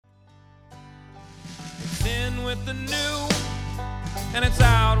with the new, and it's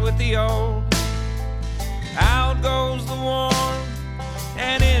out with the old. Out goes the warm,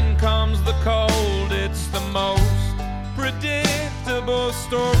 and in comes the cold. It's the most predictable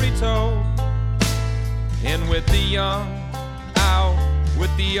story told. In with the young, out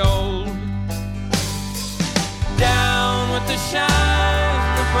with the old. Down with the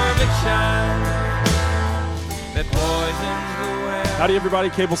shine, the perfect shine that poisons the well. Howdy,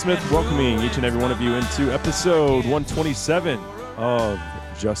 everybody. Cable Smith welcoming each and every one of you into episode 127 of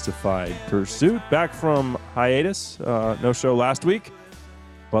Justified Pursuit. Back from hiatus. No show last week,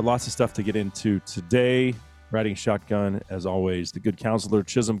 but lots of stuff to get into today. Riding shotgun, as always, the good counselor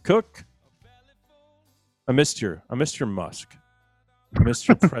Chisholm Cook. I missed your musk. I missed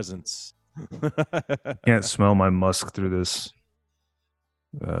your presence. Can't smell my musk through this.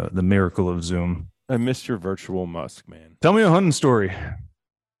 The miracle of Zoom. I missed your virtual musk, man. Tell me a hunting story.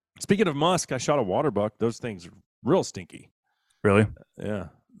 Speaking of musk, I shot a water buck. Those things are real stinky. Really? Yeah,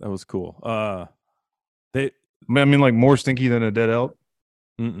 that was cool. I mean, like more stinky than a dead elk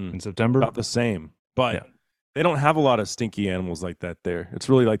in September? About the same, but yeah. They don't have a lot of stinky animals like that there. It's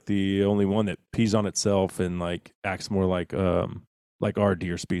really like the only one that pees on itself and like acts more like our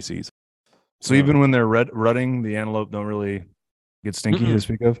deer species. So even when they're rutting, the antelope don't really get stinky to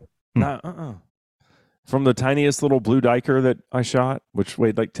speak of? From the tiniest little blue diker that I shot, which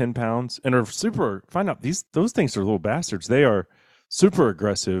weighed like 10 pounds, and are super, find out those things are little bastards. They are super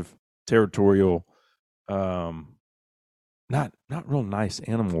aggressive, territorial, not real nice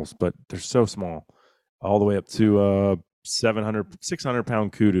animals, but they're so small. All the way up to 600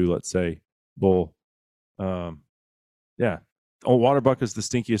 pound kudu, let's say, bull. Yeah. Water buck is the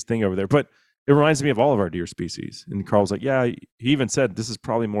stinkiest thing over there, but it reminds me of all of our deer species. And Carl's like, yeah, he even said this is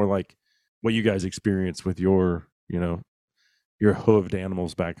probably more like what you guys experience with your hooved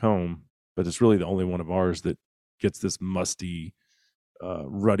animals back home, but it's really the only one of ours that gets this musty,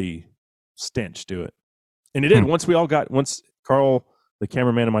 ruddy stench to it. And it did. Once Carl, the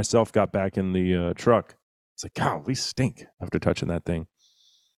cameraman, and myself got back in the truck, it's like, God, we stink after touching that thing.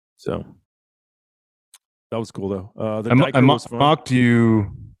 So that was cool, though. I mocked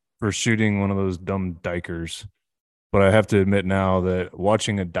you for shooting one of those dumb dikers, but I have to admit now that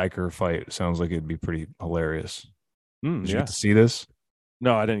watching a diker fight sounds like it'd be pretty hilarious. Did you get to see this?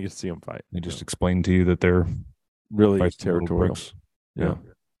 No, I didn't get to see them fight. They just explained to you that they're really territorial. Yeah.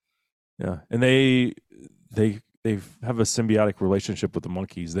 And they have a symbiotic relationship with the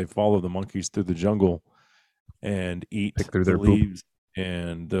monkeys. They follow the monkeys through the jungle and eat the leaves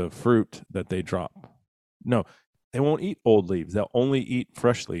and the fruit that they drop. No, they won't eat old leaves. They'll only eat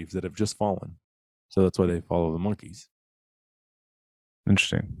fresh leaves that have just fallen. So that's why they follow the monkeys.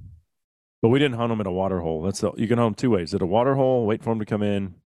 Interesting. But we didn't hunt them at a water hole. You can hunt them two ways. At a water hole, wait for them to come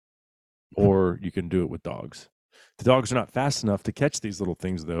in, or you can do it with dogs. The dogs are not fast enough to catch these little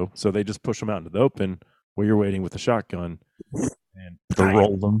things, though, so they just push them out into the open while you're waiting with a shotgun and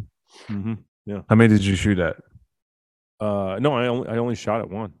roll them. Mm-hmm. Yeah. How many did you shoot at? No, I only shot at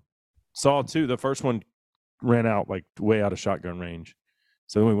one. Saw two. The first one ran out like way out of shotgun range,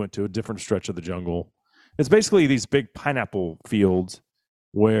 so then we went to a different stretch of the jungle. It's basically these big pineapple fields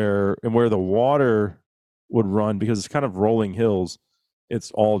where the water would run because it's kind of rolling hills. It's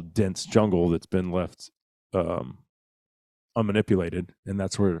all dense jungle that's been left unmanipulated, and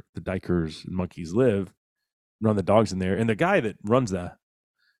that's where the dikers and monkeys live. Run the dogs in there, and the guy that runs that,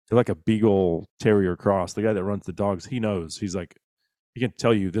 they're like a beagle terrier cross. The guy that runs the dogs, he knows. He's like, he can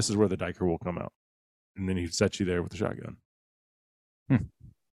tell you this is where the diker will come out, and then he sets you there with the shotgun.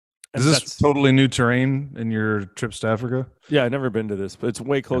 Is this totally new terrain in your trips to Africa? Yeah, I've never been to this, but it's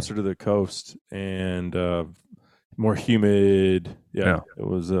way closer to the coast and more humid. Yeah. It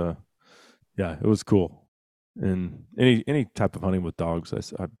was it was cool. And any type of hunting with dogs,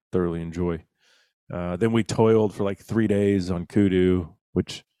 I thoroughly enjoy. Then we toiled for like 3 days on kudu,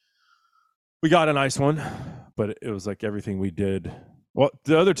 which we got a nice one, but it was like everything we did. Well,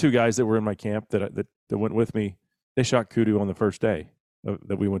 the other two guys that were in my camp that went with me, they shot kudu on the first day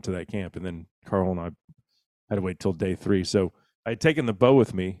that we went to that camp, and then Carl and I had to wait till day 3. So I had taken the bow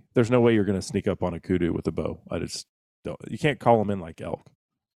with me. There's no way you're going to sneak up on a kudu with a bow. I just don't. You can't call them in like elk.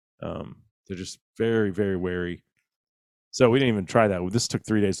 They're just very, very wary. So we didn't even try that. This took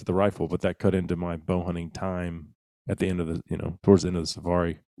 3 days with the rifle, but that cut into my bow hunting time at the end of the, towards the end of the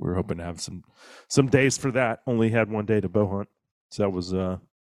safari. We were hoping to have some days for that. Only had 1 day to bow hunt. So that was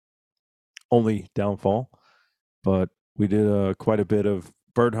only downfall. But we did quite a bit of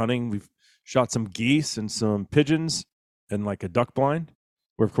bird hunting. We've shot some geese and some pigeons and like a duck blind,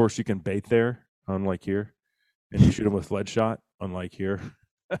 where of course you can bait there, unlike here, and you shoot them with lead shot, unlike here.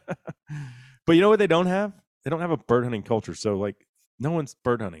 But you know what they don't have? they don't have a bird hunting culture. So like no one's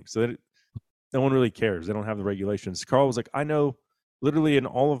bird hunting. So no one really cares. They don't have the regulations. Carl was like, I know literally in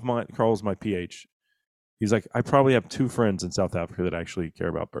all of Carl's my PH. He's like, I probably have 2 friends in South Africa that actually care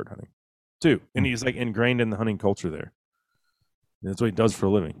about bird hunting. 2. And he's like ingrained in the hunting culture there. And that's what he does for a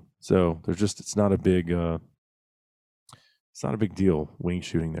living. So it's not a big deal wing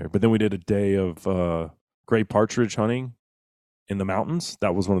shooting there. But then we did a day of gray partridge hunting in the mountains.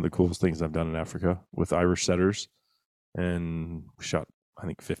 That was one of the coolest things I've done in Africa with Irish setters, and we shot I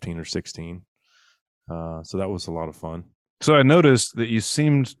think 15 or 16. So that was a lot of fun. So I noticed that you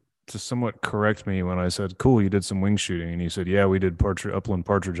seemed to somewhat correct me when I said, cool, you did some wing shooting. And you said, yeah, we did upland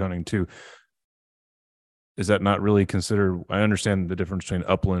partridge hunting too. Is that not really considered? I understand the difference between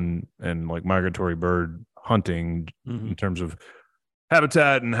upland and like migratory bird hunting in terms of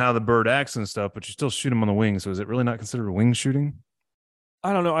habitat and how the bird acts and stuff, but you still shoot them on the wing. So is it really not considered wing shooting?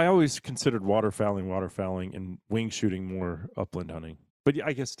 I don't know. I always considered waterfowling, and wing shooting more upland hunting. But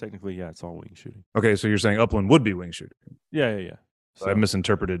I guess technically, yeah, it's all wing shooting. Okay, so you're saying upland would be wing shooting? Yeah. So I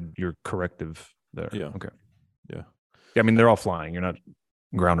misinterpreted your corrective there. Yeah. Okay. Yeah. I mean, they're all flying. You're not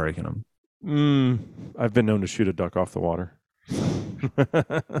ground raking them. I've been known to shoot a duck off the water.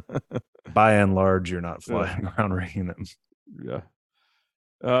 By and large, you're not flying ground raking them.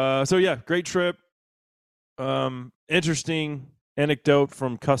 Yeah. So yeah, great trip. Interesting anecdote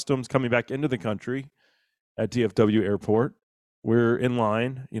from customs coming back into the country at DFW airport. We're in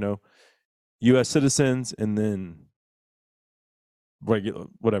line, U.S. citizens, and then regular,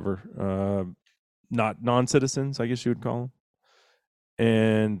 whatever, not non-citizens, I guess you would call them.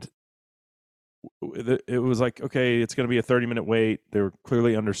 And it was like, okay, it's going to be a 30-minute wait. They were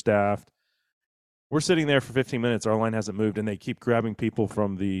clearly understaffed. We're sitting there for 15 minutes. Our line hasn't moved, and they keep grabbing people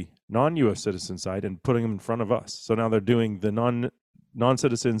from the non-U.S. citizen side and putting them in front of us. So now they're doing the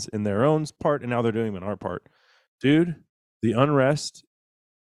non-citizens in their own part, and now they're doing them in our part. Dude, the unrest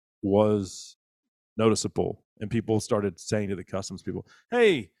was noticeable, and people started saying to the customs people,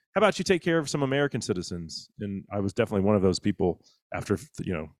 hey, how about you take care of some American citizens? And I was definitely one of those people after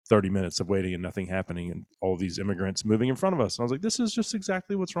 30 minutes of waiting and nothing happening and all these immigrants moving in front of us. And I was like, this is just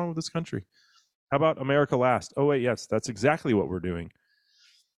exactly what's wrong with this country. How about America last? Oh, wait, yes, that's exactly what we're doing.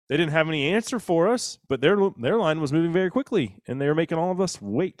 They didn't have any answer for us, but their line was moving very quickly, and they were making all of us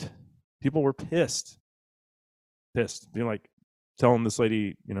wait. People were pissed, being like, telling this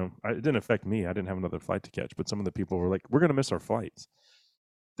lady, it didn't affect me. I didn't have another flight to catch, but some of the people were like, we're going to miss our flights.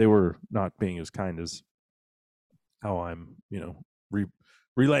 They were not being as kind as how I'm,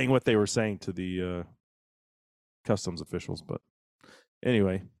 relaying what they were saying to the customs officials. But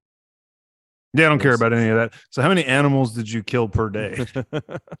anyway. Yeah, I don't care about any of that. So how many animals did you kill per day?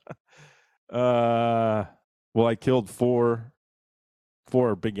 Well, I killed four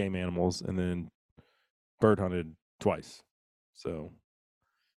big game animals and then bird hunted twice. So,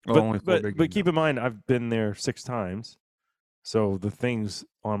 but keep in mind, I've been there 6 times. So the things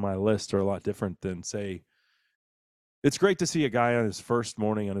on my list are a lot different than, say, it's great to see a guy on his first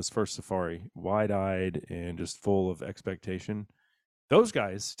morning on his first safari, wide-eyed and just full of expectation. Those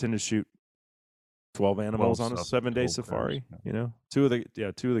guys tend to shoot 12 animals on a 7-day safari. Two of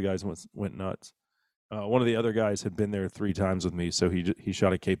the guys went nuts. One of the other guys had been there 3 times with me, so he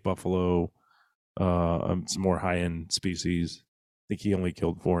shot a Cape buffalo, some more high-end species. I think he only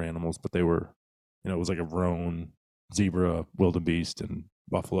killed 4 animals, but they were, it was like a roan, zebra, wildebeest, and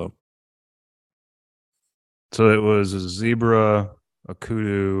buffalo. So it was a zebra, a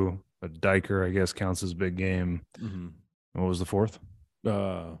kudu, a diker, I guess counts as big game. Mm-hmm. What was the 4th?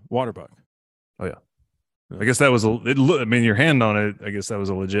 Waterbuck. Oh yeah. I guess that was your hand on it. I guess that was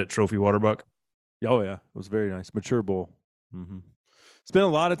a legit trophy waterbuck. Oh yeah, it was very nice, mature bull. Mm-hmm. Spent a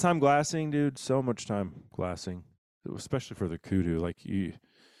lot of time glassing, dude. So much time glassing, especially for the kudu. Like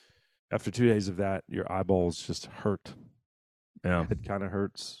after 2 days of that, your eyeballs just hurt. Yeah, it kind of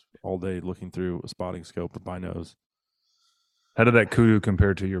hurts all day looking through a spotting scope with binos. How did that kudu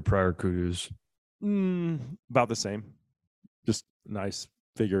compare to your prior kudus? About the same. Just nice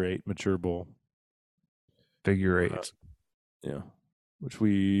figure 8 mature bull. Figure 8. Yeah, which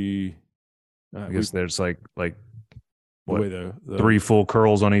we. I guess there's like what, the 3 full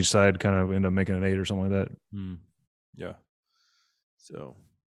curls on each side, kind of end up making an 8 or something like that. Yeah. So,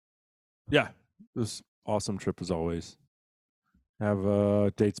 yeah, it was awesome trip as always.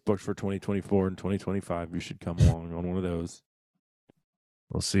 Have dates booked for 2024 and 2025. You should come along on one of those.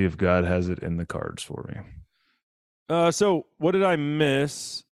 We'll see if God has it in the cards for me. So what did I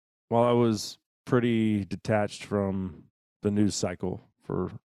miss while I was pretty detached from the news cycle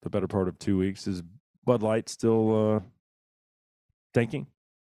for the better part of 2 weeks? Is Bud Light still tanking?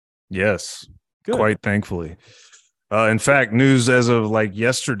 Yes. Good. Quite thankfully. In fact, news as of like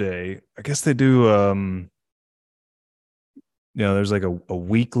yesterday, I guess they do, there's like a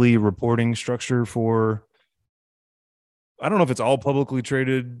weekly reporting structure for, I don't know if it's all publicly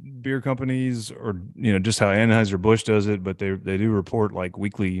traded beer companies or, just how Anheuser-Busch does it, but they do report like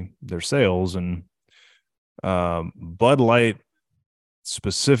weekly their sales, and Bud Light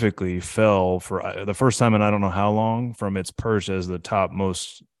specifically fell for the first time in I don't know how long from its perch as the top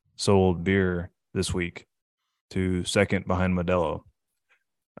most sold beer this week to second behind Modelo.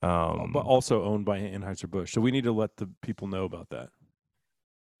 But also owned by Anheuser-Busch. So we need to let the people know about that.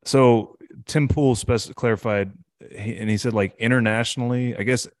 So Tim Pool clarified, and he said like internationally, I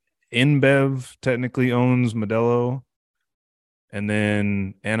guess InBev technically owns Modelo, and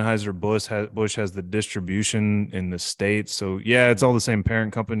then Anheuser-Busch has the distribution in the States. So yeah, it's all the same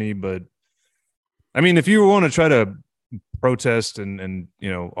parent company, but I mean, if you want to try to protest and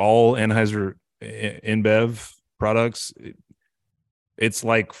all Anheuser InBev products, it's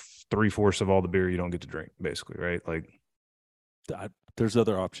like 3/4 of all the beer you don't get to drink, basically, right? Like, there's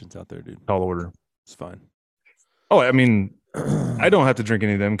other options out there, dude. Tall order. It's fine. Oh, I mean, I don't have to drink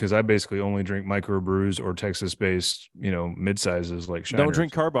any of them because I basically only drink microbrews or Texas-based, mid-sizes like Shiners. Don't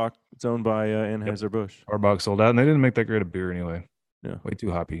drink Karbach. It's owned by Anheuser-Busch. Yep. Karbach sold out, and they didn't make that great of beer anyway. Yeah, way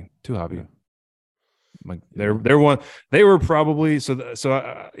too hoppy. Too hoppy. Yeah. Like they were probably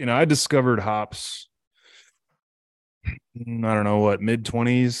I discovered hops. I don't know what,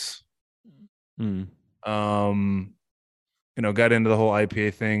 mid-20s. Got into the whole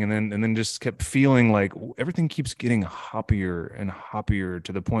IPA thing, and then just kept feeling like everything keeps getting hoppier and hoppier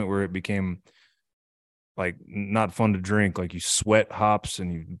to the point where it became like not fun to drink. Like you sweat hops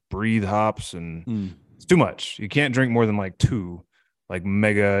and you breathe hops, and it's too much. You can't drink more than like 2 like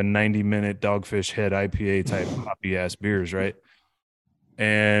mega 90-minute Dogfish Head IPA type hoppy ass beers, right?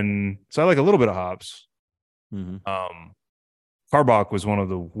 And so I like a little bit of hops. Karbach was one of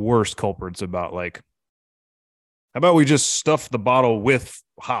the worst culprits about like, how about we just stuff the bottle with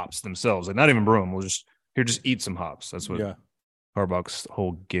hops themselves? Like not even brew them. We'll just eat some hops. That's what Karbach's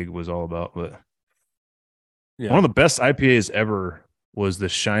whole gig was all about. But one of the best IPAs ever was the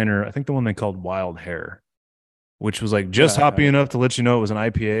Shiner. I think the one they called Wild Hair, which was like just hoppy enough to let you know it was an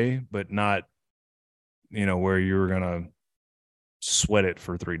IPA, but not, where you were going to sweat it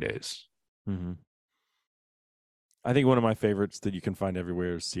for 3 days. Mm-hmm. I think one of my favorites that you can find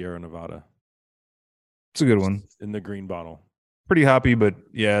everywhere is Sierra Nevada. It's a good one. In the green bottle. Pretty hoppy, but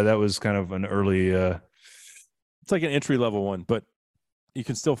yeah, that was kind of an early it's like an entry level one, but you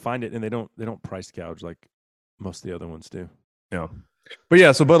can still find it, and they don't price gouge like most of the other ones do. Yeah. But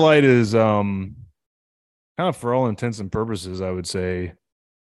yeah, so Bud Light is kind of, for all intents and purposes, I would say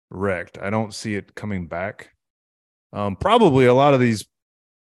wrecked. I don't see it coming back. Probably a lot of these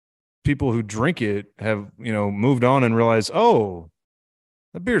people who drink it have, moved on and realized, oh,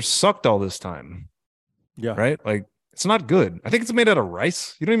 that beer sucked all this time. Yeah. Right? Like, it's not good. I think it's made out of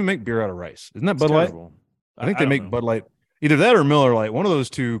rice. You don't even make beer out of rice. Isn't that Bud Light? I think they make Bud Light. Either that or Miller Lite. One of those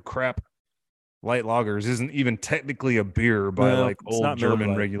two crap light lagers isn't even technically a beer by old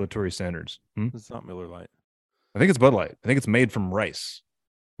German regulatory standards. It's not Miller Lite. I think it's Bud Light. I think it's made from rice,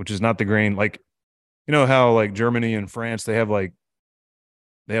 which is not the grain. Like, how like Germany and France, they have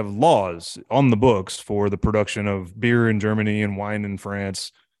laws on the books for the production of beer in Germany and wine in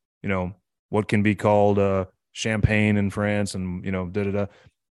France. What can be called champagne in France, and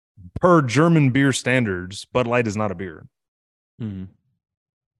per German beer standards, Bud Light is not a beer. Mm-hmm.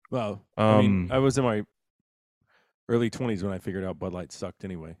 Well, I was in my early 20s when I figured out Bud Light sucked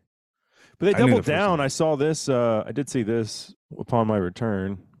anyway. But they doubled down. I saw this. I did see this upon my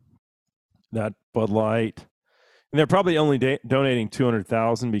return. That Bud Light, and they're probably only donating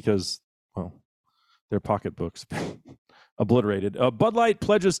 $200,000 because, well, their pocketbooks obliterated. Bud Light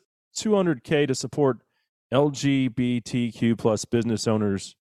pledges $200K to support LGBTQ plus business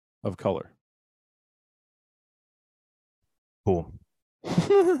owners of color. Cool.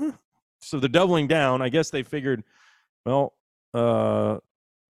 So they're doubling down. I guess they figured, well, the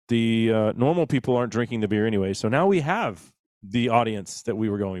normal people aren't drinking the beer anyway. So now we have the audience that we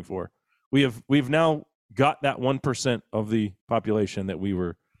were going for. We've now got that 1% of the population that we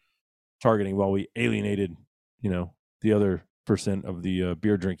were targeting while we alienated, the other percent of the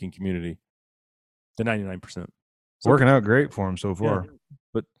beer drinking community, the 99%. So, working out great for him so far. Yeah,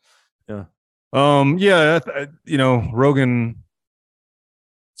 but yeah. Rogan,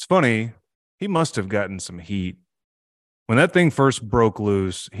 it's funny. He must have gotten some heat. When that thing first broke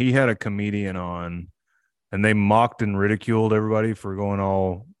loose, he had a comedian on, and they mocked and ridiculed everybody for going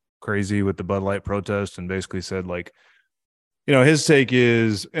all crazy with the Bud Light protest, and basically said, like, his take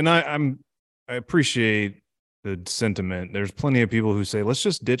is, and I appreciate the sentiment. There's plenty of people who say, let's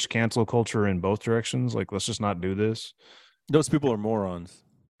just ditch cancel culture in both directions. Like, let's just not do this. Those people are morons.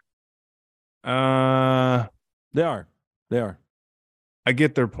 They are. I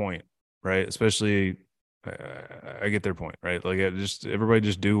get their point, right? Especially, I get their point, right? Like, everybody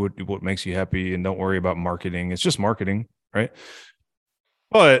just do what makes you happy and don't worry about marketing. It's just marketing, right?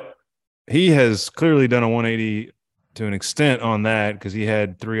 But he has clearly done a 180 to an extent on that, because he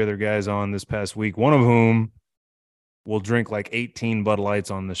had 3 other guys on this past week, one of whom will drink like 18 Bud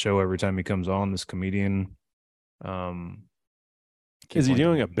Lights on the show every time he comes on, this comedian. Is he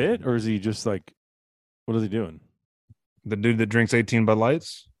doing a bit, or is he just like, what is he doing? The dude that drinks 18 Bud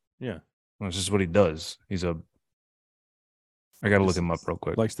Lights? Yeah. Well, it's just what he does. I got to look him up real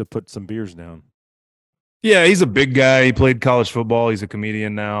quick. Likes to put some beers down. Yeah, he's a big guy. He played college football. He's a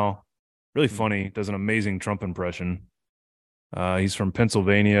comedian now. Really funny. Does an amazing Trump impression. He's from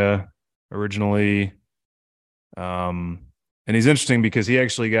Pennsylvania originally. And he's interesting because he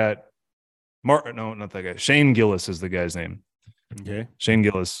actually got no, not that guy. Shane Gillis is the guy's name. Okay. Shane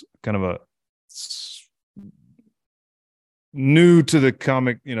Gillis, kind of a new to the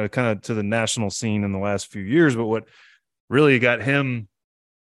comic, kind of to the national scene in the last few years. But what really got him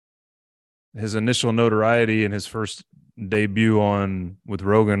his initial notoriety and his first debut with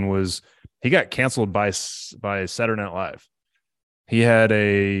Rogan was he got canceled by Saturday Night Live. He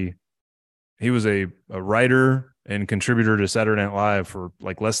was a writer and contributor to Saturday Night Live for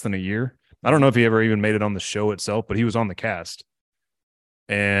like less than a year. I don't know if he ever even made it on the show itself, but he was on the cast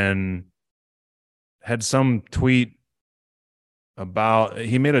and had some tweet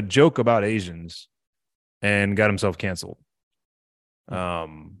he made a joke about Asians and got himself canceled.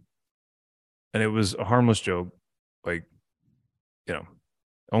 And it was a harmless joke. Like,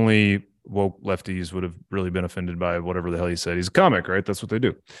 only woke lefties would have really been offended by whatever the hell he said. He's a comic, right? That's what they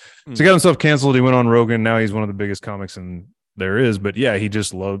do. So he got himself canceled. He went on Rogan. Now he's one of the biggest comics there is. But yeah, he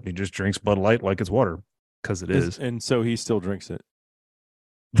just drinks Bud Light like it's water, because it is. And so he still drinks it.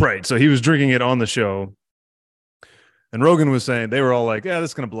 Right. So he was drinking it on the show. And Rogan was saying, they were all like, yeah, this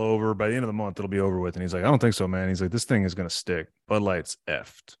is going to blow over. By the end of the month, it'll be over with. And he's like, I don't think so, man. He's like, this thing is going to stick. Bud Light's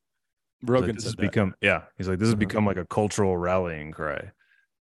effed. Rogan this said has become, yeah. He's like, this has become like a cultural rallying cry.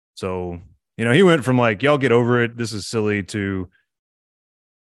 So, he went from like, y'all get over it, this is silly, to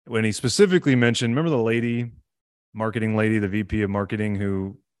when he specifically mentioned, remember the marketing lady, the VP of marketing,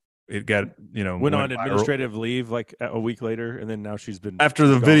 who it got, went on administrative leave like a week later. And then now she's been. After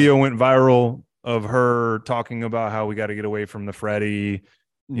the video went viral of her talking about how we got to get away from the fratty,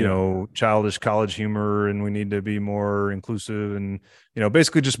 childish college humor, and we need to be more inclusive, and,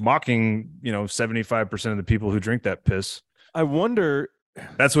 basically just mocking, 75% of the people who drink that piss. I wonder.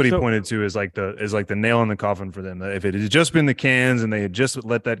 That's what he pointed to as like the nail in the coffin for them. If it had just been the cans and they had just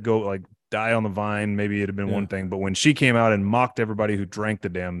let that go, like die on the vine, maybe it'd have been one thing. But when she came out and mocked everybody who drank the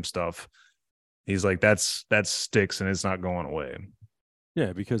damn stuff, he's like, that sticks and it's not going away.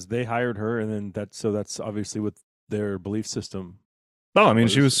 Yeah, because they hired her, and then that's obviously with their belief system. No, I mean,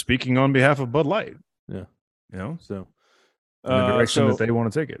 she was speaking on behalf of Bud Light. Yeah. So in the direction that they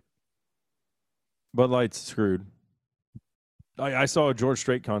want to take it. Bud Light's screwed. I saw a George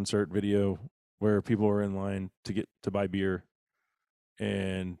Strait concert video where people were in line to buy beer,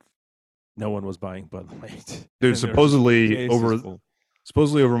 and no one was buying Bud Light. Dude, supposedly over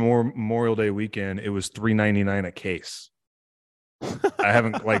Memorial Day weekend, it was $3.99 a case. I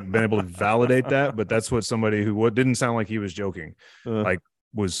haven't been able to validate that, but that's what somebody who didn't sound like he was joking,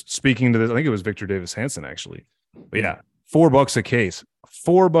 was speaking to this. I think it was Victor Davis Hanson, actually. But yeah, $4 a case,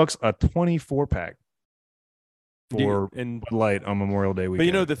 $4 a 24 pack. For Bud Light on Memorial Day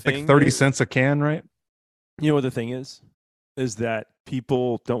weekend. But the thing, like 30 cents a can, right? You know what the thing is that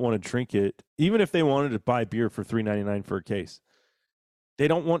people don't want to drink it, even if they wanted to buy beer for $3.99 for a case. They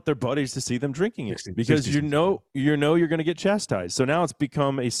don't want their buddies to see them drinking it, because you're going to get chastised. So now it's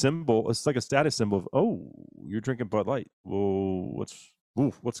become a symbol. It's like a status symbol of, oh, you're drinking Bud Light. Whoa,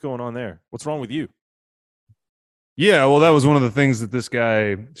 what's going on there? What's wrong with you? Yeah, well, that was one of the things that this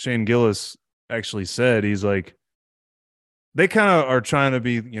guy Shane Gillis actually said. He's like, they kind of are trying to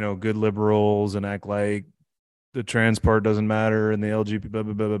be, good liberals and act like the trans part doesn't matter and the LGBT blah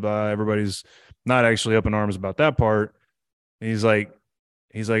blah blah blah blah. Everybody's not actually up in arms about that part. And he's like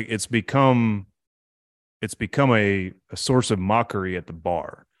it's become a source of mockery at the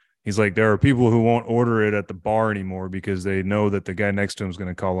bar. He's like, there are people who won't order it at the bar anymore because they know that the guy next to him is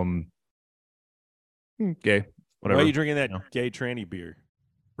going to call them gay. Whatever. Why are you drinking that gay tranny beer?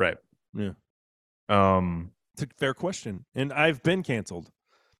 Right. Yeah. It's a fair question. And I've been canceled.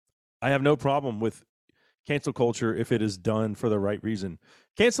 I have no problem with cancel culture if it is done for the right reason.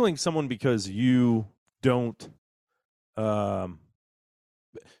 canceling someone because you don't canceling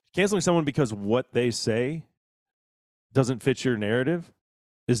someone because what they say doesn't fit your narrative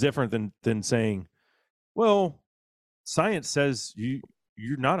is different than saying, well, science says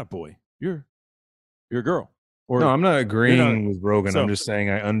you're not a boy, you're a girl. Or no, I'm not agreeing with Rogan. I'm just saying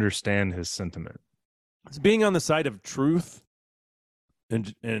I understand his sentiment. It's being on the side of truth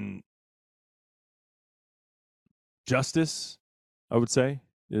and justice, I would say,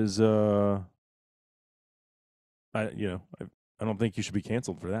 is I don't think you should be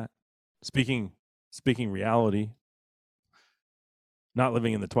canceled for that. Speaking reality, not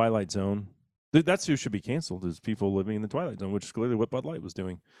living in the Twilight Zone. That's who should be canceled, is people living in the Twilight Zone, which is clearly what Bud Light was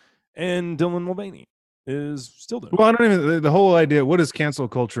doing. And Dylan Mulvaney is still doing. Well, I don't even, the whole idea, what is cancel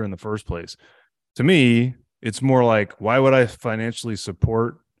culture in the first place? To me, it's more like, why would I financially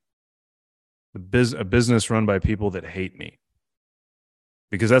support a business run by people that hate me?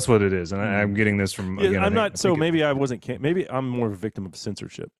 Because that's what it is. And I'm getting this from, again, I'm not, so maybe I wasn't, maybe I'm more of a victim of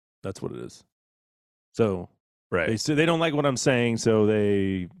censorship. That's what it is. So right. They don't like what I'm saying, so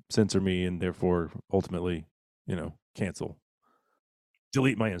they censor me and therefore ultimately, cancel.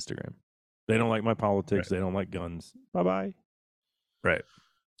 Delete my Instagram. They don't like my politics. Right. They don't like guns. Bye-bye. Right.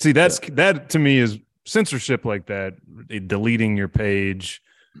 See, that to me is censorship like that, deleting your page.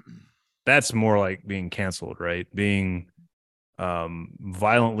 That's more like being canceled, right? Being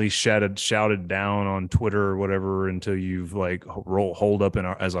violently shouted down on Twitter or whatever until you've like holed up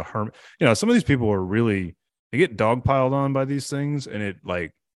as a hermit. Some of these people are really, they get dogpiled on by these things and it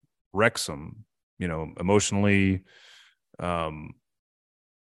like wrecks them, emotionally. To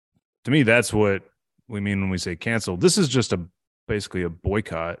me, that's what we mean when we say cancel. This is just basically a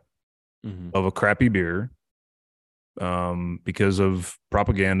boycott of a crappy beer because of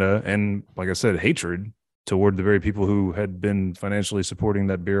propaganda and, like I said, hatred toward the very people who had been financially supporting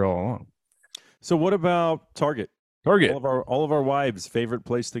that beer all along. So what about Target? All of our wives' favorite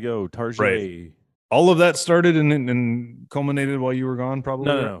place to go, Target. Right. All of that started and culminated while you were gone, probably?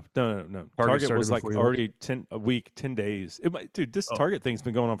 No. Target was like already 10 days. This Target thing's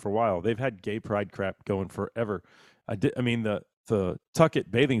been going on for a while. They've had gay pride crap going forever. The Tuck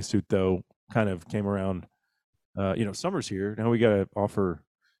It bathing suit, though, kind of came around. Summer's here. Now we got to offer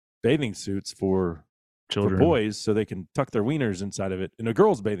bathing suits for children, for boys, so they can tuck their wieners inside of it in a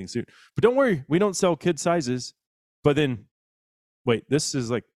girl's bathing suit. But don't worry, we don't sell kid sizes. But then, wait, this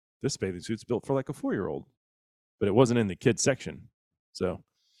bathing suit's built for like a 4-year-old, but it wasn't in the kids section. So,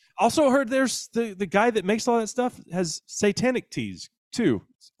 also heard there's the guy that makes all that stuff has satanic tees too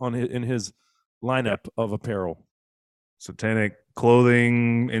in his lineup of apparel. Satanic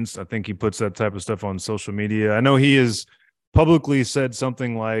clothing. I think he puts that type of stuff on social media. I know he has publicly said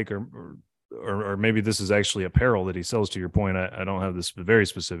something like, or maybe this is actually apparel that he sells, to your point. I don't have this very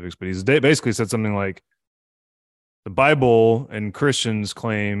specifics, but he's basically said something like, the Bible and Christians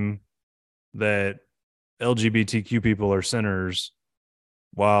claim that LGBTQ people are sinners,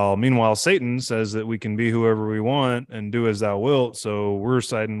 while meanwhile Satan says that we can be whoever we want and do as thou wilt. So we're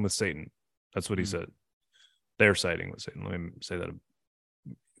siding with Satan. That's what he said. They're siding with Satan. Let me say that.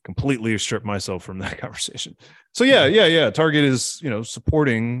 Completely strip myself from that conversation. So yeah. Target is,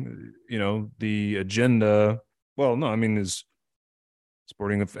 supporting, the agenda. Well, no, I mean, is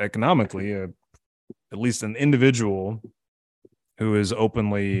supporting economically, at least an individual who is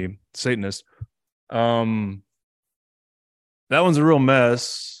openly Satanist. That one's a real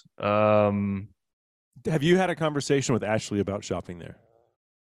mess. Have you had a conversation with Ashley about shopping there?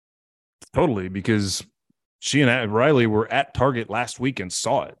 Totally, because she and Riley were at Target last week and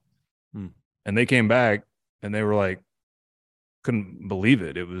saw it. And they came back and they were like, couldn't believe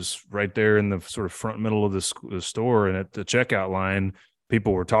it. It was right there in the sort of front middle of the store, and at the checkout line,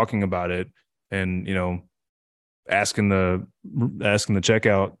 people were talking about it and, asking the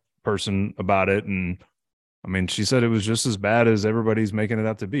checkout person about it. And I mean, she said it was just as bad as everybody's making it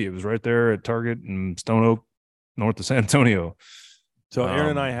out to be. It was right there at Target in Stone Oak, north of San Antonio. So Aaron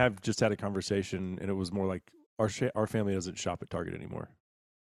and I have just had a conversation, and it was more like our family doesn't shop at Target anymore.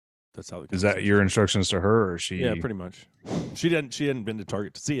 That's how. Is that your instructions to her, or she? Yeah, pretty much. She hadn't been to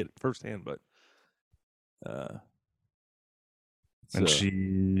Target to see it firsthand, but. And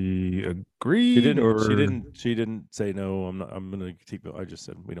she agreed, She didn't say no. I'm gonna keep. I just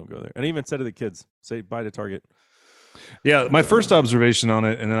said we don't go there, and I even said to the kids, "Say bye to Target." Yeah, my first observation on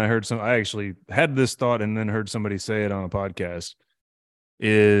it, and then I actually had this thought, and then heard somebody say it on a podcast.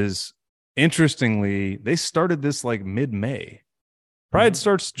 Is interestingly, they started this like mid-May. Pride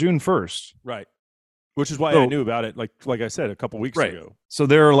starts June 1st, right? Which is why I knew about it. Like I said, a couple weeks ago. So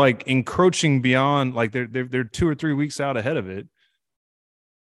they're like encroaching beyond. Like they're 2 or 3 weeks out ahead of it.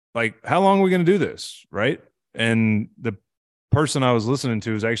 like, how long are we going to do this? Right. And the person I was listening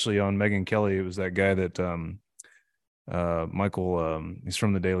to was actually on Megyn Kelly. It was that guy that, Michael, he's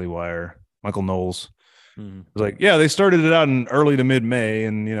from the Daily Wire, Michael Knowles. Mm-hmm. It was like, yeah, they started it out in early to mid-May,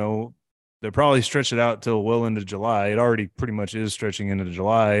 and they'll probably stretch it out till well into July. It already pretty much is stretching into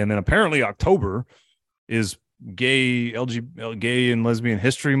July, and then apparently October is gay and lesbian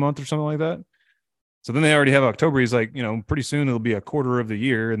history month or something like that. So then they already have October. He's like, pretty soon it'll be a quarter of the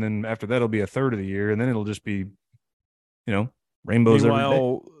year, and then after that it'll be a third of the year, and then it'll just be, rainbows every day.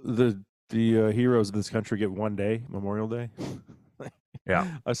 Meanwhile, the heroes of this country get one day, Memorial Day. Yeah,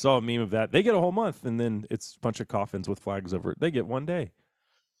 I saw a meme of that. They get a whole month, and then it's a bunch of coffins with flags over it. They get one day.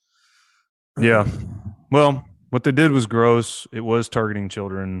 Yeah. Well, what they did was gross. It was targeting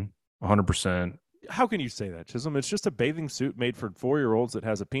children 100%. How can you say that, Chisholm? It's just a bathing suit made for 4-year-olds that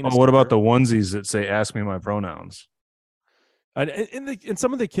has a penis. Oh, what about the onesies that say "Ask me my pronouns"? And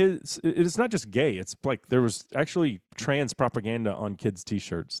some of the kids, it's not just gay. It's like there was actually trans propaganda on kids'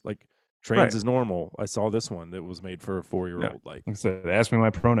 T-shirts. Like trans is normal. I saw this one that was made for a 4-year-old. Like I said, "Ask me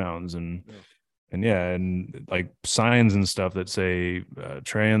my pronouns," and like signs and stuff that say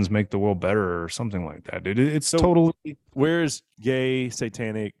 "trans make the world better" or something like that. It's so totally. Where's gay,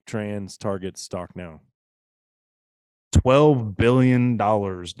 satanic, trans Target stock now? $12 billion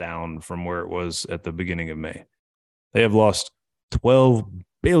down from where it was at the beginning of May. They have lost 12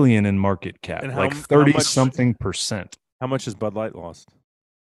 billion in market cap, and like 30-something percent. How much has Bud Light lost?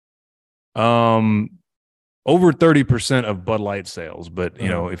 Over 30% of Bud Light sales, but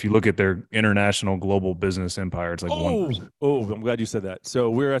if you look at their international global business empire, it's like 1%. Oh, I'm glad you said that. So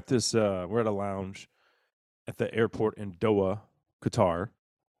we're at this we're at a lounge at the airport in Doha, Qatar.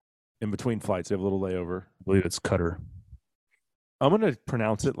 In between flights, they have a little layover. I believe it's Qatar. I'm going to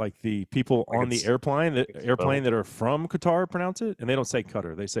pronounce it like the people on the airplane that are from Qatar pronounce it, and they don't say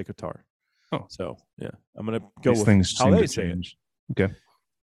Qatar, they say Qatar. Oh. So, yeah, I'm going to go with how they say it. Okay.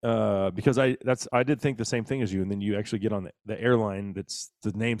 Because I did think the same thing as you, and then you actually get on the airline that's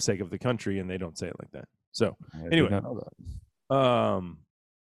the namesake of the country, and they don't say it like that. So, anyway.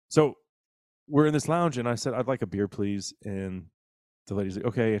 So we're in this lounge, and I said, "I'd like a beer, please." And the lady's like,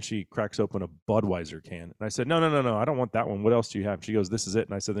 "Okay," and she cracks open a Budweiser can. And I said, No, I don't want that one. What else do you have? She goes, "This is it."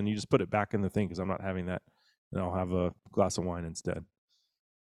 And I said, "Then you just put it back in the thing because I'm not having that, and I'll have a glass of wine instead."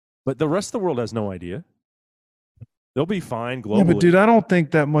 But the rest of the world has no idea. They'll be fine globally. Yeah, but dude, I don't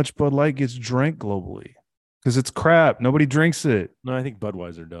think that much Bud Light gets drank globally because it's crap. Nobody drinks it. No, I think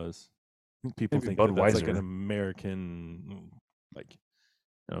Budweiser does. I think people think Budweiser. That's like an American, like,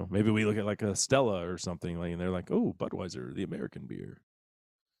 maybe we look at like a Stella or something, like, and they're like, "Oh, Budweiser, the American beer."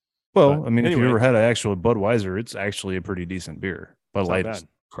 Well, but, anyway, if you ever had an actual Budweiser, it's actually a pretty decent beer. Bud Light is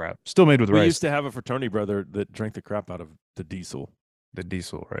crap. Still made with rice. We used to have a fraternity brother that drank the crap out of the diesel. The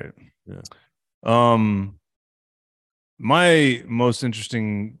diesel, right? Yeah. My most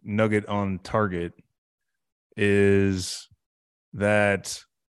interesting nugget on Target is that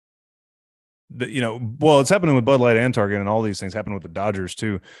it's happening with Bud Light and Target, and all these things happen with the Dodgers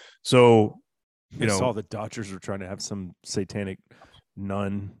too. So, I saw the Dodgers were trying to have some satanic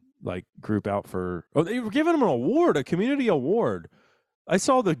nun like group out for. Oh, they were giving them an award, a community award. I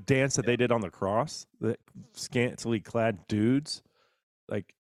saw the dance that they did on the cross. The scantily clad dudes,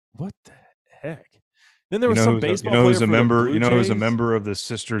 like, what the heck? Then there was some baseball player who's a member. Who's a member of the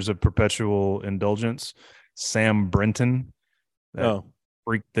Sisters of Perpetual Indulgence, Sam Brenton. That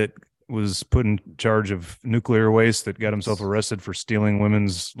freak that was put in charge of nuclear waste that got himself arrested for stealing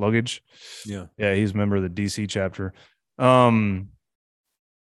women's luggage. Yeah, he's a member of the DC chapter. All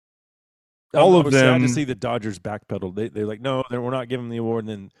of them. Sad to see the Dodgers backpedal. They're like, no, we're not giving them the award. And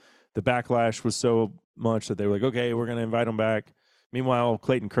then the backlash was so much that they were like, okay, we're going to invite them back. Meanwhile,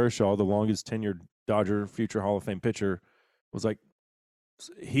 Clayton Kershaw, the longest tenured Dodger future Hall of Fame pitcher, was like,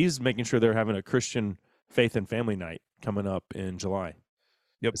 he's making sure they're having a Christian faith and family night coming up in July.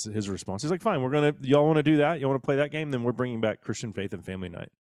 Yep, this is his response. He's like, fine, y'all want to do that? You want to play that game? Then we're bringing back Christian faith and family night.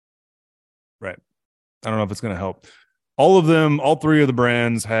 Right. I don't know if it's going to help. All of them, all three of the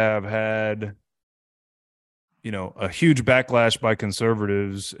brands have had, a huge backlash by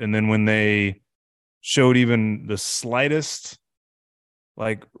conservatives. And then when they showed even the slightest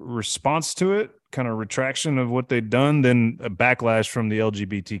response to it, kind of retraction of what they'd done, then a backlash from the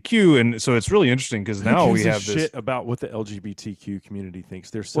LGBTQ. And so it's really interesting because now we have this shit about what the LGBTQ community thinks.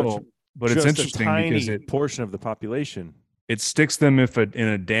 They're such but it's interesting because a portion of the population. It sticks them in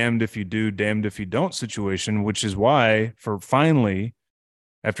a damned if you do, damned if you don't situation, which is why finally,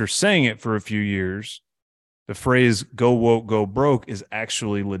 after saying it for a few years, the phrase "go woke, go broke" is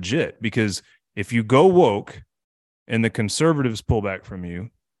actually legit. Because if you go woke and the conservatives pull back from you,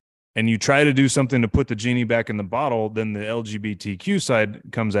 and you try to do something to put the genie back in the bottle, then the LGBTQ side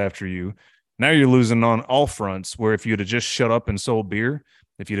comes after you. Now you're losing on all fronts, where if you'd have just shut up and sold beer,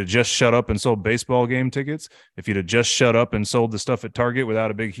 if you'd have just shut up and sold baseball game tickets, if you'd have just shut up and sold the stuff at Target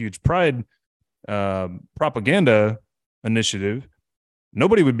without a big, huge pride propaganda initiative,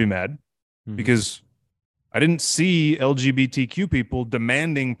 nobody would be mad, because I didn't see LGBTQ people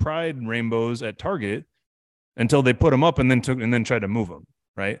demanding pride rainbows at Target until they put them up and then tried to move them,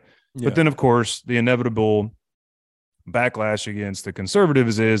 right? Yeah. But then, of course, the inevitable backlash against the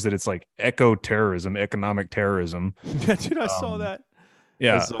conservatives is that it's like eco-terrorism, economic terrorism. Dude, I saw that.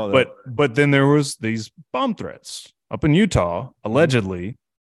 Yeah, saw that. But then there was these bomb threats up in Utah, allegedly.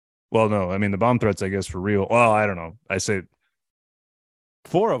 Well, no, I mean, the bomb threats, I guess, for real. Well, I don't know. I say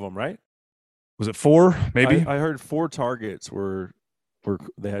 4 of them, right? Was it 4? Maybe I heard 4 targets were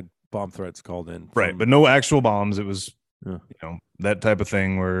they had bomb threats called in. Right, but no actual bombs. It was that type of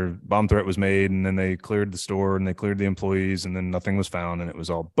thing where bomb threat was made, and then they cleared the store and they cleared the employees, and then nothing was found, and it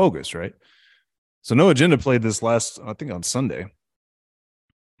was all bogus, right? So No Agenda played this I think on Sunday.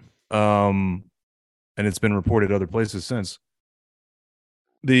 And it's been reported other places since.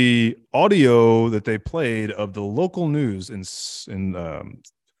 The audio that they played of the local news in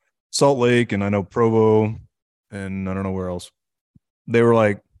Salt Lake, and I know Provo, and I don't know where else, they were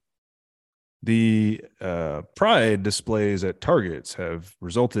like, the pride displays at Targets have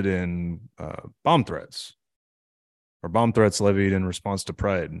resulted in bomb threats, or bomb threats levied in response to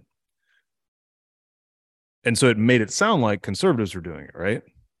pride. And so it made it sound like conservatives were doing it, right?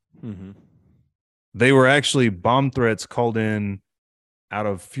 Mm-hmm. They were actually bomb threats called in out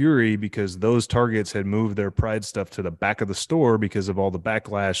of fury because those Targets had moved their pride stuff to the back of the store because of all the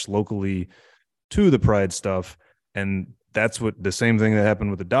backlash locally to the pride stuff. And that's the same thing that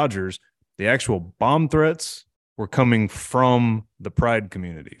happened with the Dodgers. The actual bomb threats were coming from the pride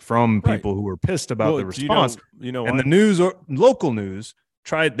community, from people who were pissed about the response. And the news, or local news,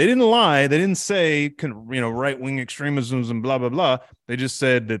 they didn't lie. They didn't say, right-wing extremisms and blah, blah, blah. They just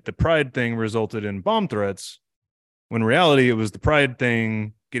said that the pride thing resulted in bomb threats, when in reality it was the pride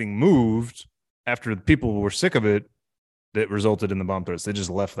thing getting moved after the people were sick of it that resulted in the bomb threats. They just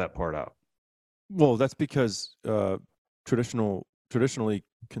left that part out. Well, that's because traditionally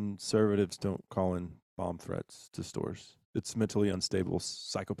conservatives don't call in bomb threats to stores. It's mentally unstable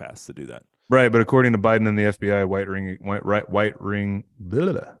psychopaths that do that. Right, but according to Biden and the FBI,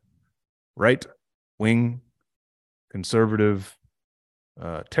 right-wing conservative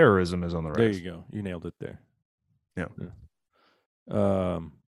terrorism is on the rise. There you go. You nailed it there. Yeah.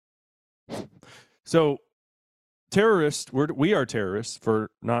 So terrorists, we are terrorists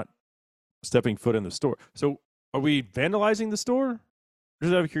for not stepping foot in the store. So are we vandalizing the store?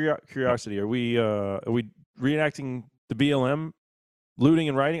 Just out of curiosity, are we reenacting the BLM looting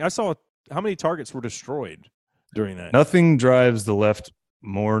and rioting? I saw how many Targets were destroyed during that. Nothing drives the left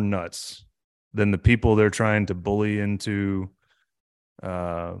more nuts than the people they're trying to bully into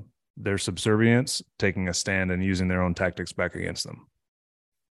their subservience, taking a stand and using their own tactics back against them.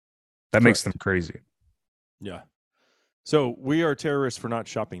 That makes them crazy. Yeah. So we are terrorists for not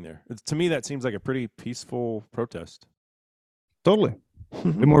shopping there. To me, that seems like a pretty peaceful protest. Totally.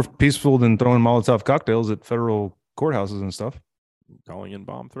 Way more peaceful than throwing Molotov cocktails at federal courthouses and stuff. Calling in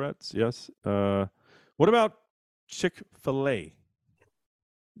bomb threats, yes. What about Chic Fil A?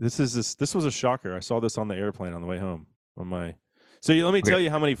 This was a shocker. I saw this on the airplane on the way home. So let me tell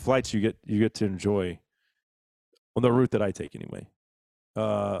you how many flights you get to enjoy on the route that I take anyway.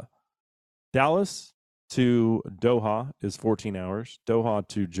 Dallas to Doha is 14 hours. Doha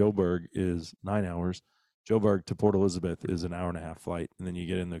to Joburg is 9 hours. Joburg to Port Elizabeth is an 1.5-hour flight, and then you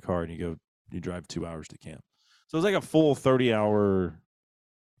get in the car and you drive 2 hours to camp. So it's like a full 30-hour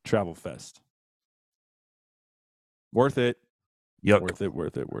travel fest. Worth it. Yuck. Worth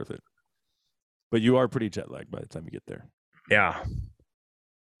it. But you are pretty jet lagged by the time you get there. Yeah.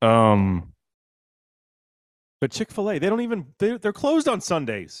 But Chic Fil A, they're closed on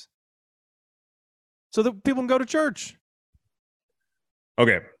Sundays, so that people can go to church.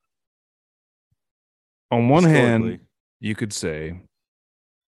 Okay. On one hand, you could say,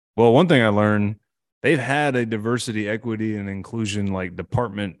 well, one thing I learned, they've had a diversity, equity, and inclusion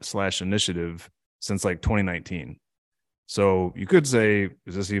department/initiative since 2019. So you could say,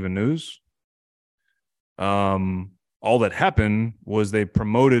 is this even news? All that happened was they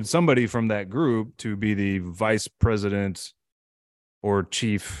promoted somebody from that group to be the vice president or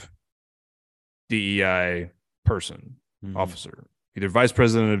chief DEI person, officer, either vice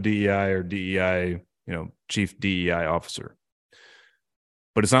president of DEI or DEI, chief DEI officer.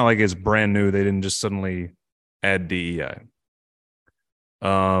 But it's not like it's brand new. They didn't just suddenly add DEI.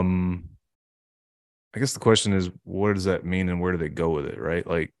 I guess the question is, what does that mean and where do they go with it, right?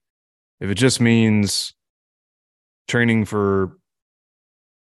 Like, if it just means training for,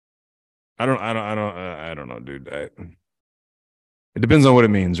 I don't know, dude. It depends on what it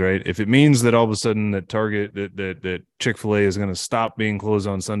means, right? If it means that all of a sudden that that Chick Fil A is going to stop being closed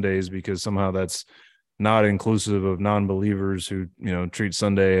on Sundays because somehow that's not inclusive of non-believers who treat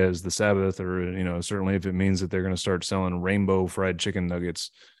Sunday as the Sabbath, or certainly if it means that they're going to start selling rainbow fried chicken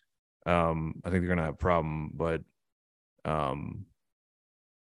nuggets, I think they're going to have a problem. But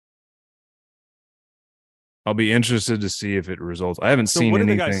I'll be interested to see if it results. I haven't seen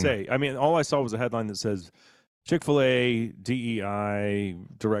anything. What did the guy say? I mean, all I saw was a headline that says Chick Fil A DEI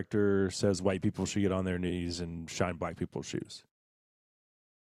director says white people should get on their knees and shine black people's shoes.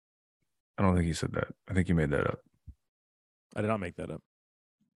 I don't think he said that. I think he made that up. I did not make that up.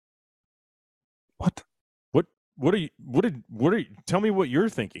 What? What are you? Tell me what you're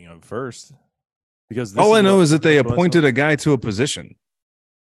thinking of first, because all I know is that they appointed a guy to a position,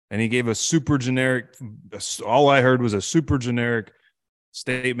 and he gave a super generic. All I heard was a super generic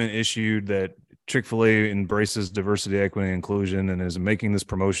statement issued that Chick Fil A embraces diversity, equity, and inclusion, and is making this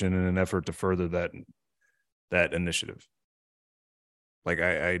promotion in an effort to further that initiative. Like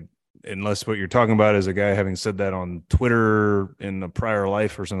I unless what you're talking about is a guy having said that on Twitter in a prior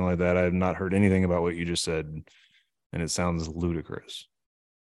life or something like that, I have not heard anything about what you just said, and it sounds ludicrous.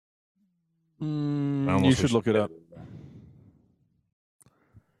 You should look it up.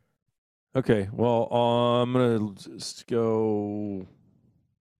 Okay, well, I'm going to just go.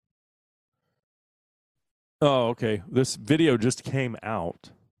 Oh, okay. This video just came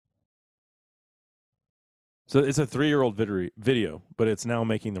out. So it's a 3-year-old video, but it's now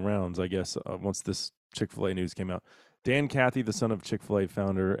making the rounds, I guess, once this Chick Fil A news came out. Dan Cathy, the son of Chick Fil A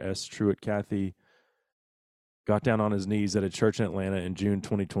founder S. Truett Cathy, got down on his knees at a church in Atlanta in June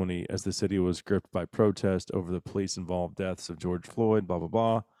 2020 as the city was gripped by protest over the police-involved deaths of George Floyd, blah, blah,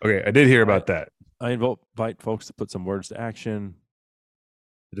 blah. Okay, I did hear about that. I invite folks to put some words to action.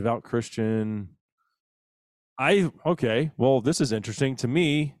 The devout Christian. Okay, well, this is interesting. To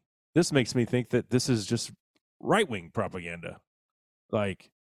me, this makes me think that this is just right-wing propaganda.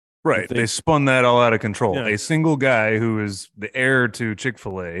 Like, right, they spun that all out of control. Yeah. A single guy who is the heir to Chick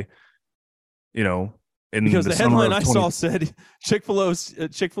Fil A, because the headline I saw said Chick Fil A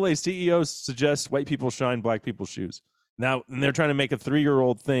CEO suggests white people shine black people's shoes. Now, and they're trying to make a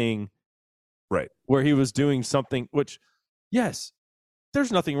 3-year-old thing, right, where he was doing something. Which, yes,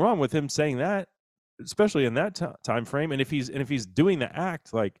 there's nothing wrong with him saying that, especially in that time frame. And if he's doing the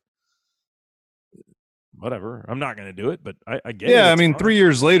act, like, whatever, I'm not going to do it, but I get it. Yeah, I mean, 3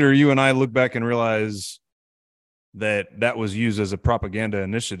 years later, you and I look back and realize that was used as a propaganda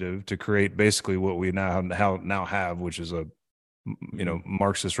initiative to create basically what we now have, which is a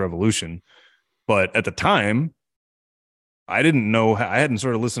Marxist revolution. But at the time, I didn't know. I hadn't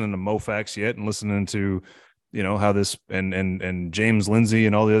started listening to MoFax yet, and listening to how this and James Lindsay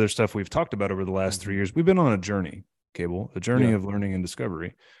and all the other stuff we've talked about over the last 3 years. We've been on a journey, Cable, a journey of learning and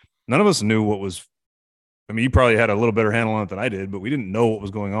discovery. None of us knew what was. I mean, you probably had a little better handle on it than I did, but we didn't know what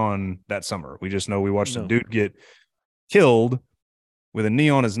was going on that summer. We just know we watched a dude get killed with a knee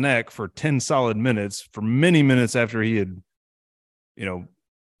on his neck for 10 solid minutes, for many minutes after he had,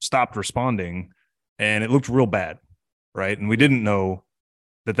 stopped responding, and it looked real bad, right? And we didn't know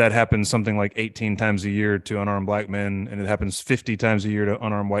that happens something like 18 times a year to unarmed black men, and it happens 50 times a year to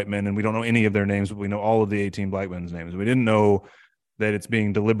unarmed white men, and we don't know any of their names, but we know all of the 18 black men's names. We didn't know that it's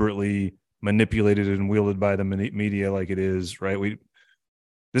being deliberately manipulated and wielded by the media like it is, right?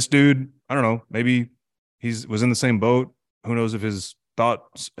 This dude, I don't know, maybe was in the same boat. Who knows if his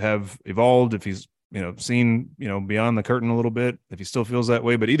thoughts have evolved, if he's, seen, beyond the curtain a little bit, if he still feels that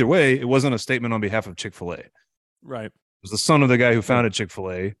way. But either way, it wasn't a statement on behalf of Chick Fil A. Right. It was the son of the guy who founded Chick Fil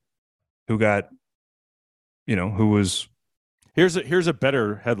A, who got, who was. Here's a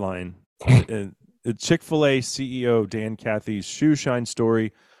better headline. Chick Fil A CEO Dan Cathy's shoe shine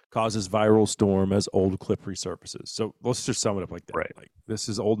story causes viral storm as old clip resurfaces. So let's just sum it up like that. Right. Like, this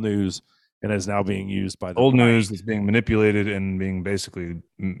is old news and is now being used by the old news that's being manipulated and being basically,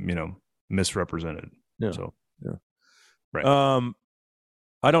 misrepresented. Yeah. So, yeah. Right.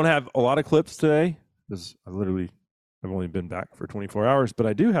 I don't have a lot of clips today because I've only been back for 24 hours, but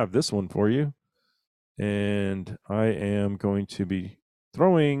I do have this one for you. And I am going to be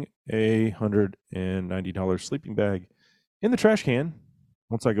throwing a $190 sleeping bag in the trash can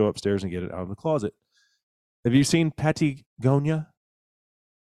once I go upstairs and get it out of the closet. Have you seen Patagonia?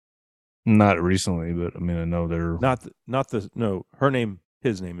 Not recently, but I mean, I know they're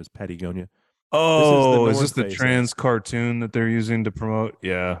his name is Patagonia. Oh, is this the trans cartoon that they're using to promote?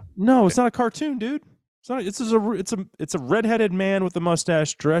 Yeah. No, it's not a cartoon, dude. It's not. It's a redheaded man with a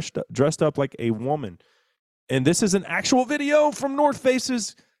mustache dressed up like a woman, and this is an actual video from North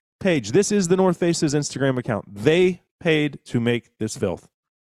Face's page. This is the North Face's Instagram account. They paid to make this filth.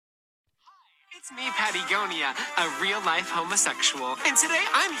 It's me, Patagonia, a real-life homosexual. And today,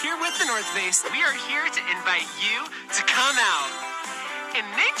 I'm here with the North Face. We are here to invite you to come out in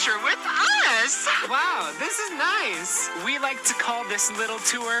nature with us. Wow, this is nice. We like to call this little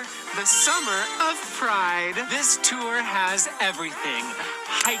tour the Summer of Pride. This tour has everything.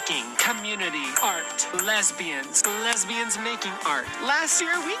 Hiking, community, art, lesbians making art. Last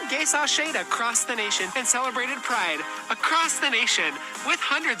year, we gay sashayed across the nation and celebrated Pride across the nation with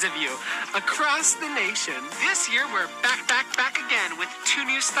hundreds of you across the nation. This year, we're back again with 2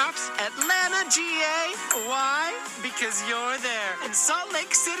 new stops. Atlanta, GA. Why? Because you're there. In Salt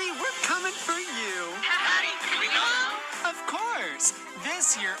Lake City, we're coming for you. Patty, can we go? Of course.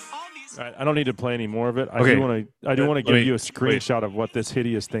 This year, all these... All right, I don't need to play any more of it. I do want to give you a screenshot of what this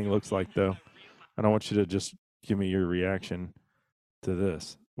hideous thing looks like, though. And I want you to just give me your reaction to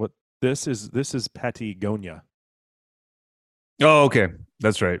this. What this is Patagonia. Oh, okay.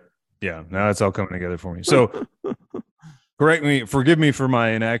 That's right. Yeah, now it's all coming together for me. So forgive me for my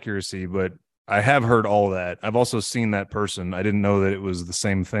inaccuracy, but I have heard all that. I've also seen that person. I didn't know that it was the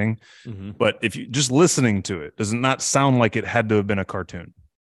same thing. Mm-hmm. But if you just listening to it, does it not sound like it had to have been a cartoon?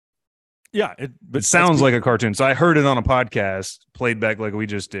 Yeah, it sounds like a cartoon. So I heard it on a podcast, played back like we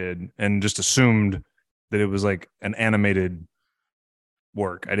just did, and just assumed that it was like an animated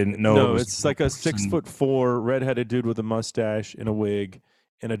work. I didn't know. No, it's like a 6'4" redheaded dude with a mustache and a wig,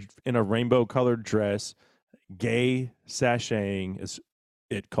 in a rainbow colored dress, gay sashaying, as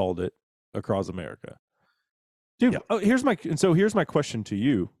it called it, across America. Dude, yeah. Here's my question to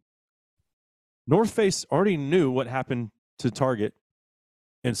you. North Face already knew what happened to Target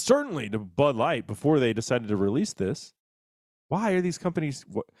and certainly to Bud Light before they decided to release this. Why are these companies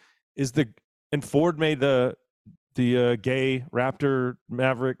and Ford made the gay Raptor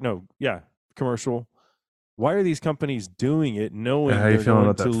Maverick commercial. Why are these companies doing it knowing they're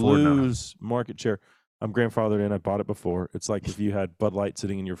going to lose market share? I'm grandfathered in. I bought it before. It's like if you had Bud Light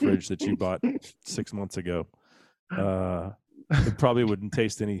sitting in your fridge that you bought 6 months ago. It probably wouldn't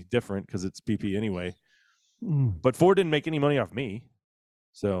taste any different because it's BP anyway. But Ford didn't make any money off me.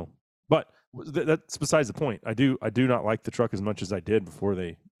 So, but that's besides the point. I do not like the truck as much as I did before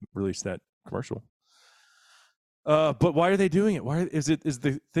they released that commercial. But why are they doing it?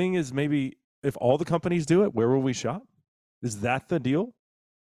 Maybe if all the companies do it, where will we shop? Is that the deal?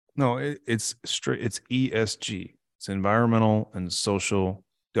 No, it's straight. It's ESG. It's environmental and social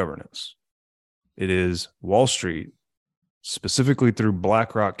governance. It is Wall Street, specifically through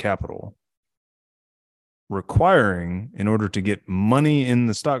BlackRock Capital, requiring, in order to get money in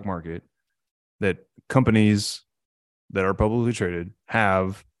the stock market, that companies that are publicly traded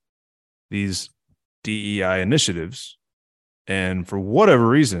have these DEI initiatives. And for whatever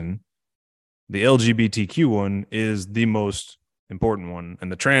reason, the LGBTQ one is the most important one,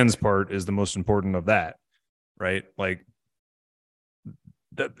 and the trans part is the most important of that, right? Like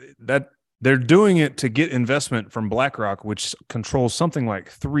that they're doing it to get investment from BlackRock, which controls something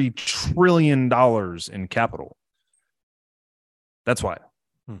like $3 trillion in capital. That's why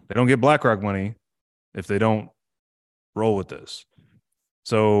they don't get BlackRock money if they don't roll with this.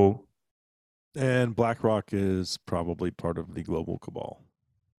 So, and BlackRock is probably part of the global cabal.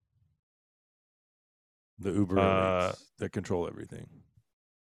 The Uber elites that control everything.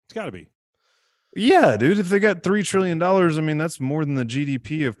 It's got to be. Yeah, dude. If they got $3 trillion, I mean, that's more than the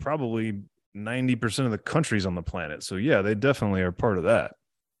GDP of probably 90% of the countries on the planet. So, yeah, they definitely are part of that.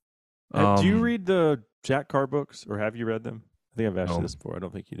 Do you read the Jack Carr books, or have you read them? I think I've asked you this before. I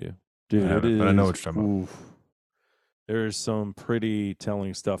don't think you do. Dude, but I know what you're talking about. There's some pretty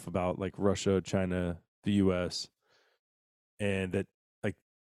telling stuff about like Russia, China, the U.S., and that,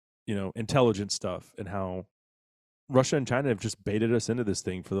 intelligent stuff, and how Russia and China have just baited us into this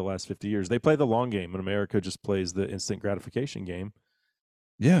thing for the last 50 years. They play the long game, and America just plays the instant gratification game.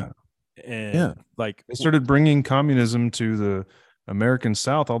 Yeah. And like they started bringing communism to the American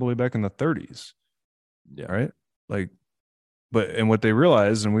South all the way back in the 30s. Yeah. Right. And what they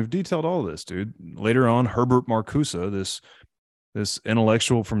realized, and we've detailed all this, dude, later on, Herbert Marcuse, this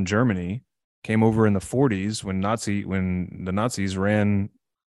intellectual from Germany, came over in the 40s when the Nazis ran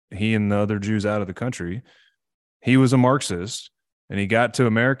he and the other Jews out of the country. He was a Marxist, and he got to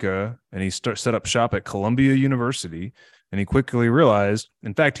America, and he set up shop at Columbia University, and he quickly realized,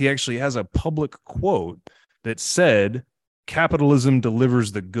 in fact, he actually has a public quote that said, "Capitalism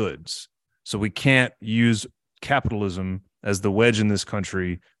delivers the goods." So we can't use capitalism as the wedge in this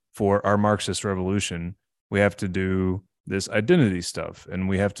country for our Marxist revolution. We have to do this identity stuff, and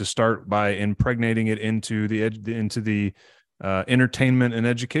we have to start by impregnating it into the entertainment and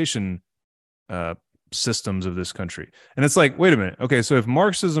education systems of this country. And it's like, wait a minute. Okay, so if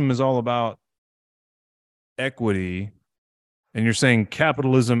Marxism is all about equity, and you're saying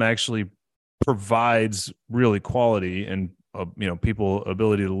capitalism actually provides real equality and people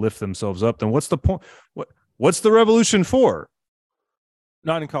ability to lift themselves up, then what's the point? What's the revolution for?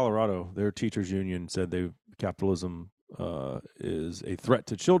 Not in Colorado. Their teachers union said capitalism is a threat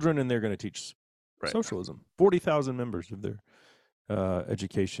to children, and they're going to teach socialism. 40,000 members of their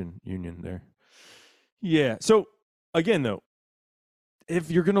education union there. Yeah. So again, though,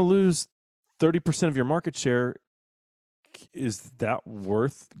 if you're going to lose 30% of your market share, is that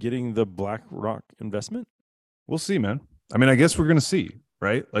worth getting the BlackRock investment? We'll see, man. I mean, I guess we're going to see,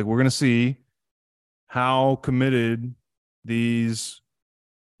 right? Like, we're going to see how committed these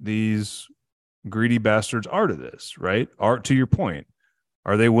greedy bastards are to this, right? To your point,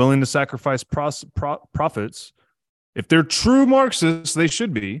 are they willing to sacrifice profits? If they're true Marxists, they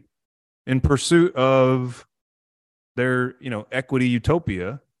should be, in pursuit of their, equity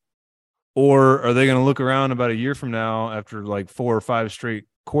utopia. Or are they going to look around about a year from now after like 4 or 5 straight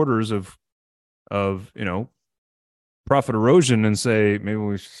quarters of profit erosion and say, maybe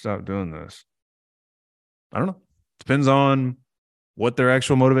we should stop doing this? I don't know. Depends on what their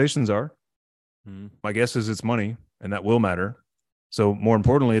actual motivations are. My guess is it's money, and that will matter. So more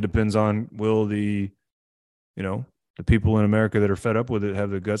importantly, it depends on, will the people in America that are fed up with it have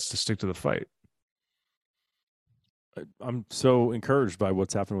the guts to stick to the fight? I'm so encouraged by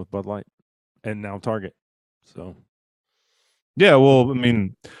what's happened with Bud Light and now Target. So, yeah, well, I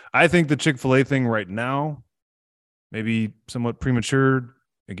mean, I think the Chic Fil A thing right now may be somewhat premature.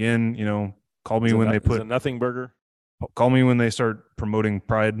 Again, call me when they put a nothing burger. Call me when they start promoting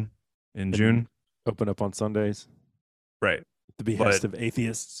Pride in June. Open up on Sundays. Right. At the behest of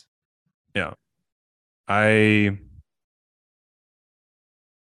atheists. Yeah. There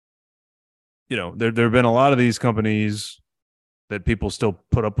have been a lot of these companies that people still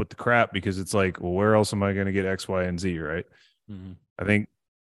put up with the crap because it's like, well, where else am I going to get X, Y, and Z, right? Mm-hmm. I think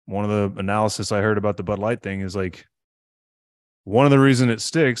one of the analysis I heard about the Bud Light thing is like, one of the reasons it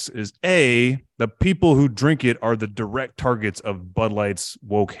sticks is the people who drink it are the direct targets of Bud Light's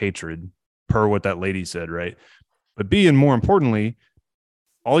woke hatred, per what that lady said, right? But B, and more importantly,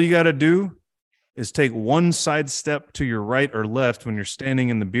 all you got to do is take one side step to your right or left when you're standing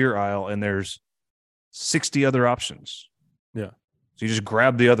in the beer aisle and there's 60 other options. Yeah. So you just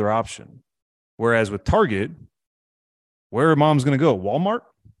grab the other option. Whereas with Target, where are moms going to go? Walmart?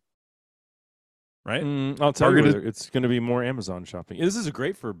 Right? I'll tell you, it's going to be more Amazon shopping. This is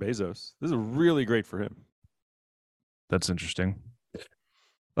great for Bezos. This is really great for him. That's interesting.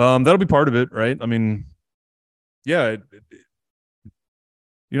 That'll be part of it, right? I mean, yeah,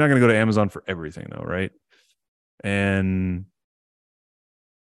 you're not going to go to Amazon for everything, though, right? And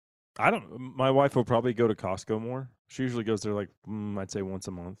my wife will probably go to Costco more. She usually goes there like, I'd say once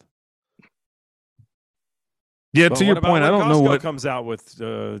a month. Yeah, but to your point, I don't know what comes out with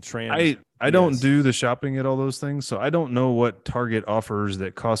trans. I don't do the shopping at all those things, so I don't know what Target offers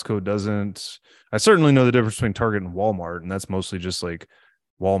that Costco doesn't. I certainly know the difference between Target and Walmart, and that's mostly just like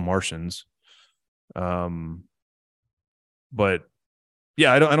Walmartians. But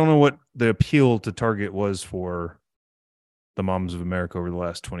yeah, I don't know what the appeal to Target was for the moms of America over the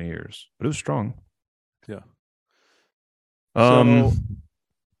last 20 years, but it was strong. Yeah. So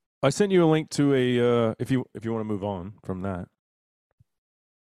I sent you a link to a if you want to move on from that.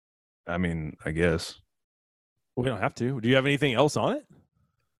 I mean, I guess. We don't have to. Do you have anything else on it?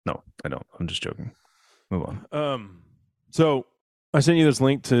 No, I don't. I'm just joking. Move on. So I sent you this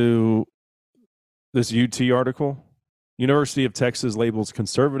link to this UT article. University of Texas labels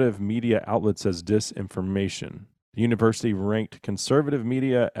conservative media outlets as disinformation. The university ranked conservative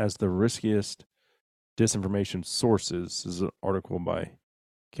media as the riskiest disinformation sources. This is an article by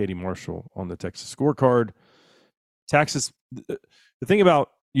Katie Marshall on the Texas Scorecard. Texas, the thing about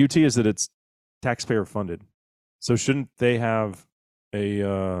UT is that it's taxpayer funded. So shouldn't they have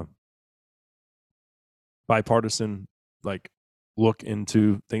a bipartisan look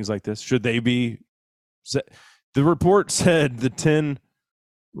into things like this? Should they be? The report said the 10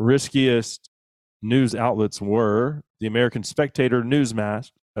 riskiest news outlets were the American Spectator,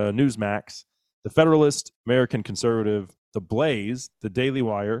 Newsmax, the Federalist, American Conservative, The Blaze, The Daily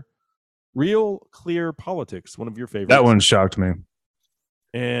Wire, Real Clear Politics, one of your favorites. That one shocked me.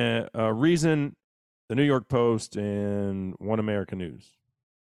 And Reason, The New York Post, and One American News.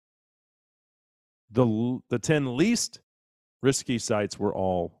 the 10 least risky sites were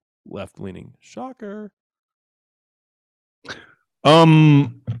all left leaning. Shocker.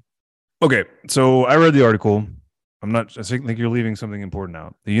 Okay, so I read the article. I think you're leaving something important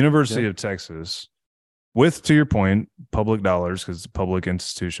out. The University of Texas, with, to your point, public dollars, because it's a public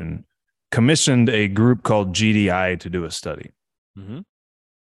institution, commissioned a group called GDI to do a study. Mm-hmm.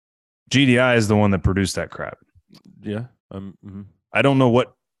 GDI is the one that produced that crap. Yeah. I don't know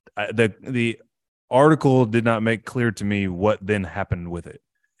what the article did not make clear to me what then happened with it.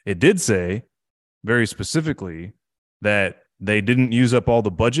 It did say very specifically that they didn't use up all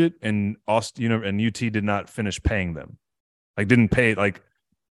the budget, and and UT did not finish paying them. Didn't pay.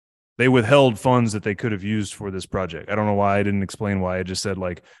 They withheld funds that they could have used for this project. I don't know why I didn't explain why. I just said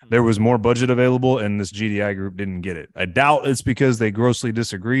there was more budget available and this GDI group didn't get it. I doubt it's because they grossly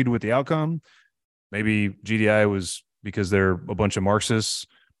disagreed with the outcome. Maybe GDI was because they're a bunch of Marxists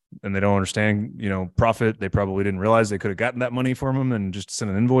and they don't understand, profit. They probably didn't realize they could have gotten that money from them and just sent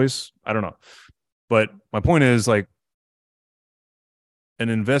an invoice. I don't know. But my point is, an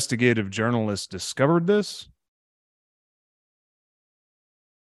investigative journalist discovered this.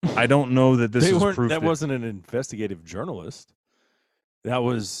 I don't know that this is proof. That wasn't an investigative journalist. That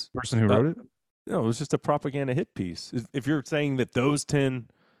was the person who wrote it. No, it was just a propaganda hit piece. If you're saying that those 10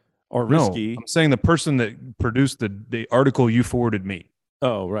 are risky, I'm saying the person that produced the article you forwarded me.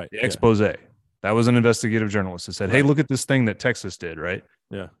 Oh, right. The expose. That was an investigative journalist that said, "Hey, look at this thing that Texas did." Right.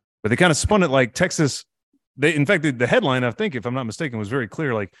 Yeah. But they kind of spun it like Texas. In fact, the headline, I think, if I'm not mistaken, was very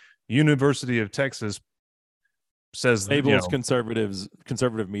clear. University of Texas says labels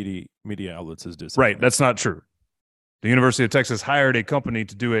conservative media outlets as disinformation. Right. That's not true. The University of Texas hired a company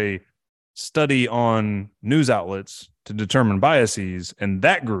to do a study on news outlets to determine biases, and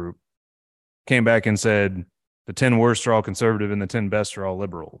that group came back and said the 10 worst are all conservative and the 10 best are all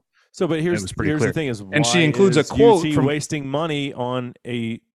liberal. So, but here's the thing: and she includes a quote UT from wasting money on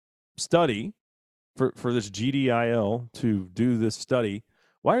a study for this GDIL to do this study.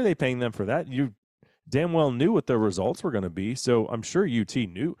 Why are they paying them for that? You damn well knew what the results were going to be, so I'm sure UT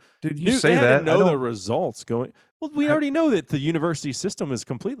knew. Did you say that? Know the results going. Well, we already know that the university system is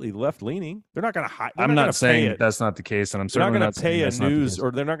completely left leaning. They're not going to hide. I'm not saying that's not the case, and I'm certainly not pay a news,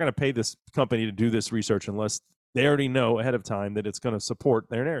 or they're not going to pay this company to do this research unless they already know ahead of time that it's going to support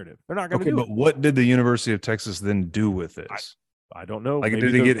their narrative. They're not going to do it. But what did the University of Texas then do with this? I don't know.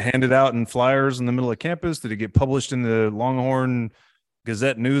 Did it get handed out in flyers in the middle of campus? Did it get published in the Longhorn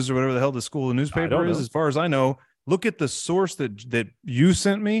Gazette News or whatever the hell the school newspaper is? As far as I know, look at the source that you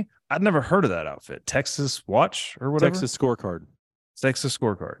sent me. I'd never heard of that outfit. Texas Watch or whatever? Texas Scorecard. Texas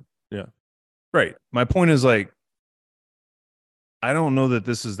Scorecard. Yeah. Right. My point is I don't know that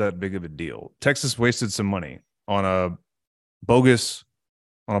this is that big of a deal. Texas wasted some money on a bogus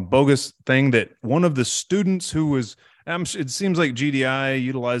thing that one of the students who was, it seems like GDI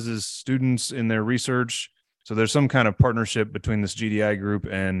utilizes students in their research. So there's some kind of partnership between this GDI group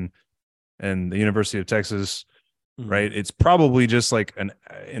and the University of Texas, right? It's probably just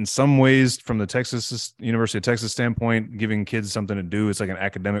in some ways from the University of Texas standpoint, giving kids something to do. It's like an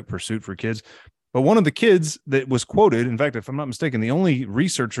academic pursuit for kids. But one of the kids that was quoted, in fact, if I'm not mistaken, the only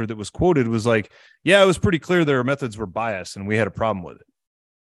researcher that was quoted was it was pretty clear their methods were biased and we had a problem with it.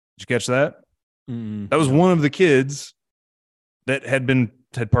 Did you catch that? That was one of the kids that had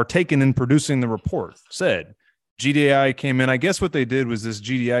partaken in producing the report. Said GDI came in. I guess what they did was this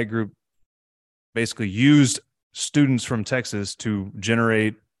GDI group basically used students from Texas to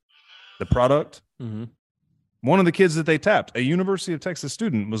generate the product. Mm-hmm. One of the kids that they tapped, a University of Texas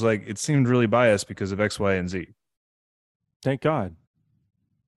student, was it seemed really biased because of X, Y, and Z. Thank God.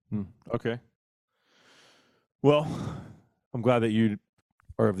 Okay. Well, I'm glad that you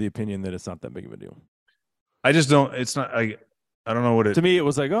are of the opinion that it's not that big of a deal. I just don't. It's not. I don't know what it. To me, it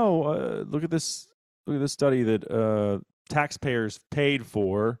was look at this study that taxpayers paid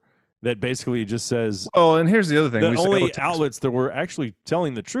for. That basically just says. Oh, and here's the other thing: the only outlets that were actually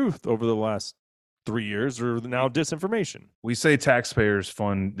telling the truth over the last 3 years are now disinformation. We say taxpayers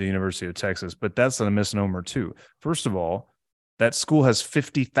fund the University of Texas, but that's a misnomer too. First of all, that school has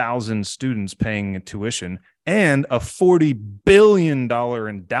 50,000 students paying tuition and a $40 billion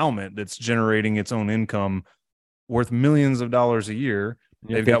endowment that's generating its own income worth millions of dollars a year.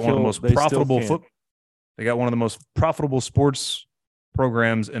 They've got one of the most profitable They got one of the most profitable sports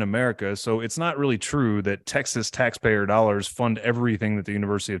programs in America. So it's not really true that Texas taxpayer dollars fund everything that the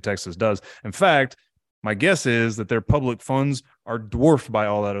University of Texas does. In fact, my guess is that their public funds are dwarfed by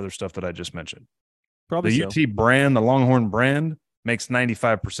all that other stuff that I just mentioned. Probably the UT brand, the Longhorn brand, makes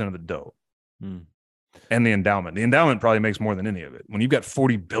 95% of the dough. And the endowment. The endowment probably makes more than any of it. When you've got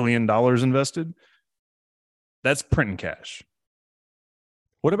 $40 billion invested, That's printing cash.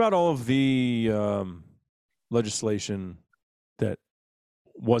 What about all of the legislation that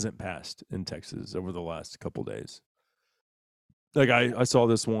wasn't passed in Texas over the last couple days? Like I saw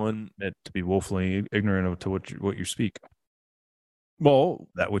this one. To be woefully ignorant of to what you speak. Well,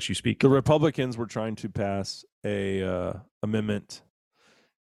 that which you speak. The Republicans were trying to pass a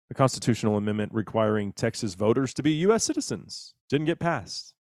constitutional amendment requiring Texas voters to be U.S. citizens. Didn't get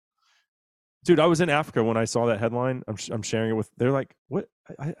passed. Dude, I was in Africa when I saw that headline. I'm sharing it with. They're like, what?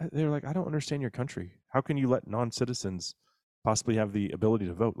 They're like, I don't understand your country. How can you let non-citizens possibly have the ability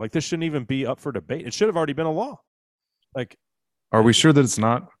to vote? Like, this shouldn't even be up for debate. It should have already been a law. Like, are we sure that it's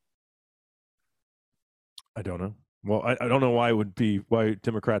not? I don't know. Well, I don't know why it would be. Why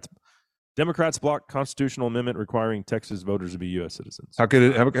Democrats block constitutional amendment requiring Texas voters to be U.S. citizens. How could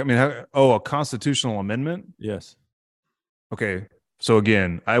it? A constitutional amendment? Yes. Okay. So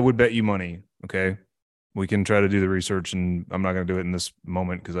again, I would bet you money. Okay, we can try to do the research, and I'm not going to do it in this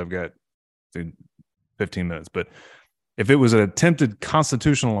moment because I've got 15 minutes. But if it was an attempted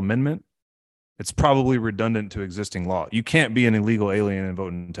constitutional amendment, it's probably redundant to existing law. You can't be an illegal alien and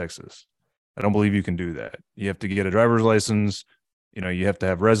vote in Texas. I don't believe you can do that. You have to get a driver's license. You have to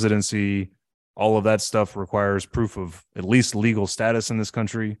have residency. All of that stuff requires proof of at least legal status in this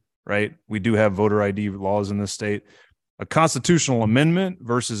country, right? We do have voter ID laws in this state. A constitutional amendment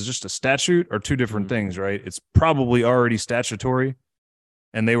versus just a statute are two different things, right? It's probably already statutory,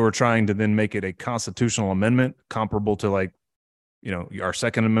 and they were trying to then make it a constitutional amendment comparable to our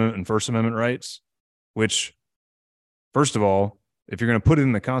Second Amendment and First Amendment rights, which, first of all, if you're going to put it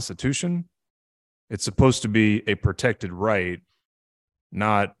in the Constitution, it's supposed to be a protected right,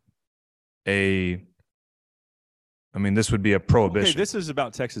 not this would be a prohibition. Okay, this is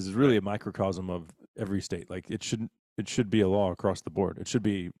about Texas. It's really a microcosm of every state. Like, it should be a law across the board. It should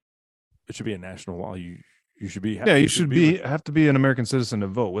be a national law. You should be. Yeah, you should have to be an American citizen to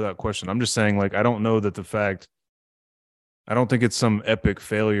vote without question. I'm just saying, I don't know that I don't think it's some epic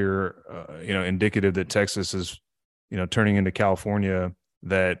failure, indicative that Texas is, turning into California,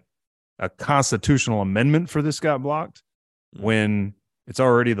 that a constitutional amendment for this got blocked when it's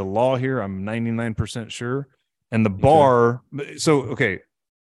already the law here. I'm 99% sure. And the bar. Okay.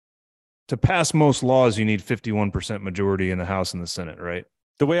 To pass most laws, you need 51% majority in the House and the Senate, right?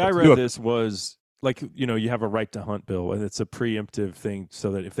 The way I read this was you have a right to hunt bill, and it's a preemptive thing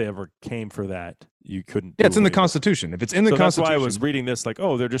so that if they ever came for that, you couldn't. Yeah, it's in the Constitution. If it's in the Constitution. That's why I was reading this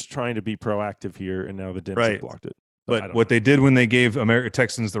they're just trying to be proactive here, and now the Dems have blocked it. But what they did when they gave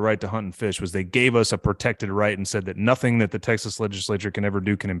Texans the right to hunt and fish was they gave us a protected right and said that nothing that the Texas legislature can ever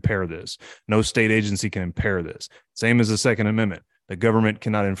do can impair this. No state agency can impair this. Same as the Second Amendment. The government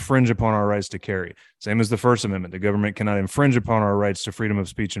cannot infringe upon our rights to carry. Same as the First Amendment. The government cannot infringe upon our rights to freedom of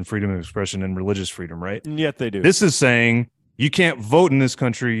speech and freedom of expression and religious freedom, right? And yet they do. This is saying you can't vote in this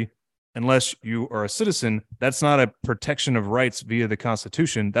country unless you are a citizen. That's not a protection of rights via the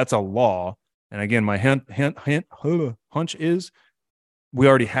Constitution. That's a law. And again, my hunch is we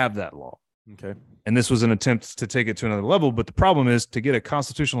already have that law. Okay. And this was an attempt to take it to another level. But the problem is, to get a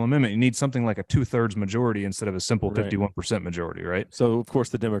constitutional amendment, you need something like a 2/3 majority instead of a simple 51% majority, right? So, of course,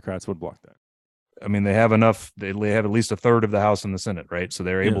 the Democrats would block that. I mean, they have enough. They have at least a third of the House and the Senate, right? So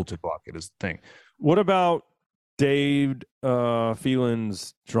they're able to block it, is the thing. What about Dave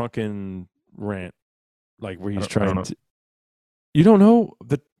Phelan's drunken rant? Where he's trying to... You don't know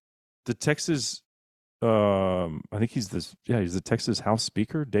the Texas... I think he's the Texas House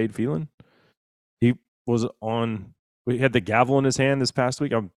Speaker, Dave Phelan. He was we had the gavel in his hand this past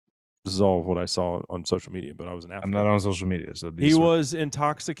week. This is all what I saw on social media, but I was in Africa. I'm not on social media. So he was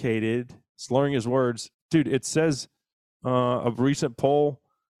intoxicated, slurring his words. Dude, it says a recent poll,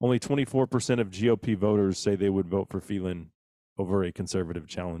 only 24% of GOP voters say they would vote for Phelan over a conservative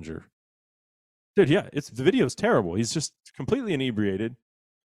challenger. Dude, yeah, the video's terrible. He's just completely inebriated.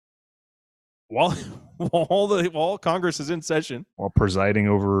 While Congress is in session, while presiding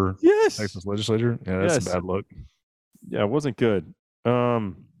over Texas legislature, that's a bad look. Yeah, it wasn't good.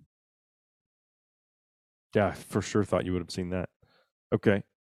 Yeah, for sure thought you would have seen that. Okay.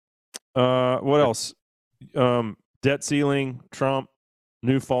 What else? Debt ceiling, Trump,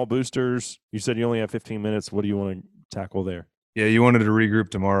 new fall boosters. You said you only have 15 minutes. What do you want to tackle there? Yeah, you wanted to regroup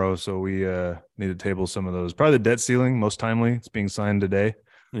tomorrow, so we need to table some of those. Probably the debt ceiling, most timely. It's being signed today.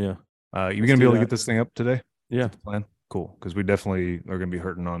 Yeah. You're going to be able to get this thing up today? Yeah. Plan? Cool. Because we definitely are going to be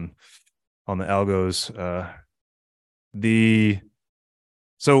hurting on the algos.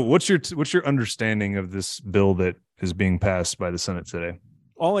 So what's your understanding of this bill that is being passed by the Senate today?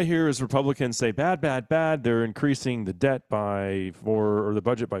 all I hear is Republicans say bad, bad, bad. They're increasing the debt the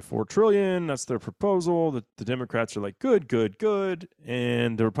budget by $4 trillion. That's their proposal. The Democrats are like, good, good, good.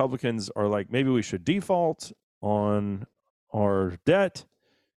 And the Republicans are like, maybe we should default on our debt.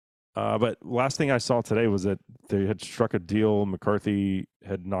 But last thing I saw today was that they had struck a deal. McCarthy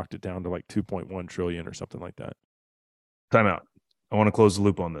had knocked it down to like 2.1 trillion or something like that. Time out. I want to close the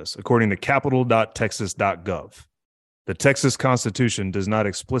loop on this. According to capital.texas.gov, the Texas Constitution does not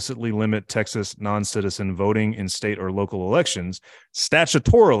explicitly limit Texas non-citizen voting in state or local elections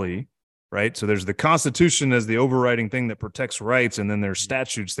statutorily, right? So there's the Constitution as the overriding thing that protects rights, and then there's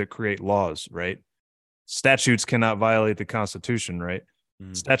statutes that create laws, right? Statutes cannot violate the Constitution, right?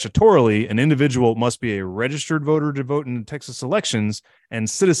 Statutorily, an individual must be a registered voter to vote in Texas elections, and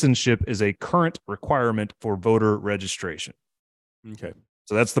citizenship is a current requirement for voter registration. Okay.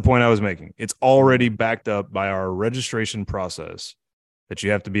 So that's the point I was making. It's already backed up by our registration process that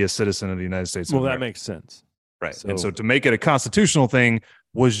you have to be a citizen of the United States. Well, that makes sense. Right. And so to make it a constitutional thing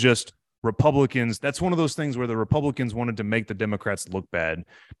was just Republicans. That's one of those things where the Republicans wanted to make the Democrats look bad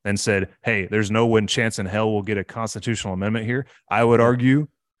and said, hey, there's no one chance in hell we'll get a constitutional amendment here. I would argue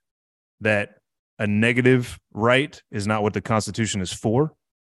that a negative right is not what the Constitution is for.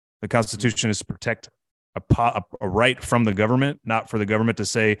 The Constitution is to protect a right from the government, not for the government to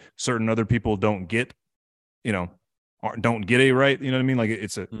say certain other people don't get a right. You know what I mean? Like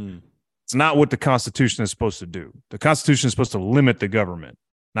it's not what the Constitution is supposed to do. The Constitution is supposed to limit the government,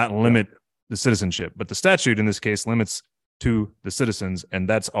 not limit the citizenship. But the statute in this case limits to the citizens, and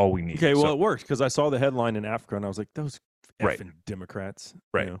that's all we need. Okay, well, it worked because I saw the headline in Africa, and I was like, those effing Democrats.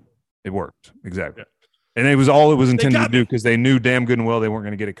 Right. You know? It worked. Exactly. Yeah. And it was all it was intended to do because they knew damn good and well they weren't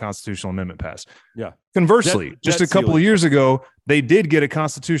going to get a constitutional amendment passed. Yeah. Conversely, just a couple of years ago, they did get a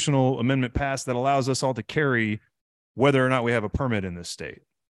constitutional amendment passed that allows us all to carry whether or not we have a permit in this state.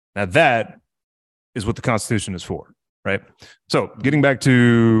 Now that is what the Constitution is for, right? So getting back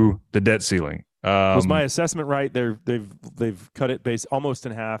to the debt ceiling. Was my assessment right? They've cut it almost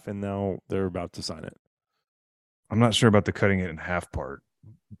in half, and now they're about to sign it. I'm not sure about the cutting it in half part.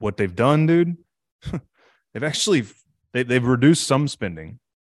 What they've done, dude, they've reduced some spending.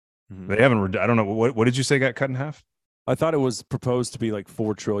 Mm-hmm. They haven't. I don't know what did you say got cut in half? I thought it was proposed to be like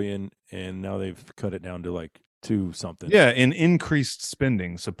 $4 trillion, and now they've cut it down to like 2 something. Yeah, in increased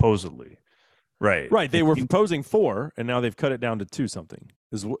spending supposedly. Right. They were proposing 4, and now they've cut it down to 2 something.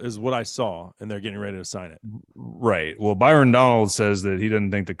 Is what I saw, and they're getting ready to sign it. Right. Well, Byron Donald says that he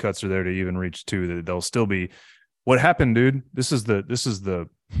doesn't think the cuts are there to even reach 2. That they'll still be. What happened, dude? This is the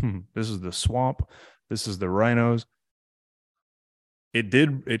swamp. This is the rhinos.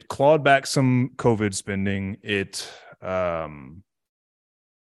 It clawed back some COVID spending. It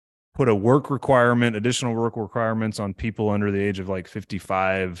put additional work requirements on people under the age of like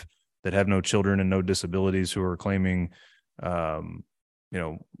 55 that have no children and no disabilities who are claiming,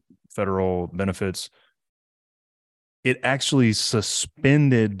 federal benefits. It actually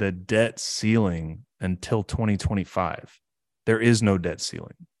suspended the debt ceiling until 2025. There is no debt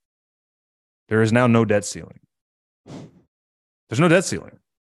ceiling. There is now no debt ceiling. There's no debt ceiling.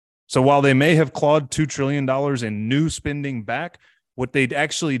 So while they may have clawed $2 trillion in new spending back, what they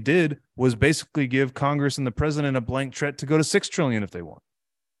actually did was basically give Congress and the president a blank check to go to $6 trillion if they want,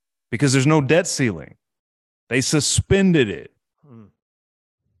 because there's no debt ceiling. They suspended it.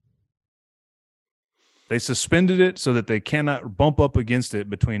 They suspended it so that they cannot bump up against it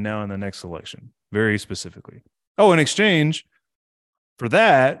between now and the next election, very specifically. Oh, in exchange for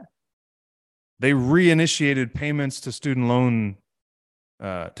that, they reinitiated payments to student loan,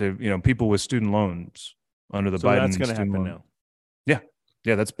 people with student loans under the Biden. That's going to happen now. Yeah,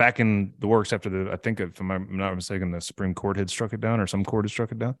 that's back in the works after I think if I'm not mistaken, the Supreme Court had struck it down, or some court had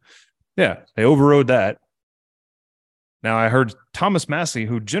struck it down. Yeah, they overrode that. Now, I heard Thomas Massie,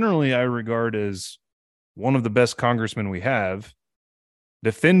 who generally I regard as one of the best congressmen we have,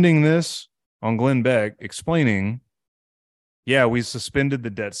 defending this on Glenn Beck, explaining, yeah, we suspended the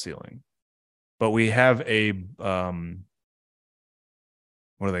debt ceiling, but we have a,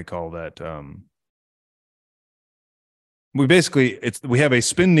 what do they call that? We have a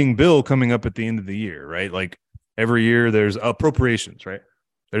spending bill coming up at the end of the year, right? Like every year there's appropriations, right?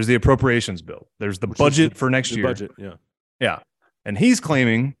 There's the appropriations bill. There's the budget for next year. Budget, yeah. Yeah. And he's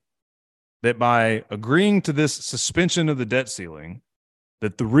claiming that by agreeing to this suspension of the debt ceiling,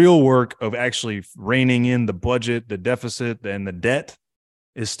 that the real work of actually reining in the budget, the deficit, and the debt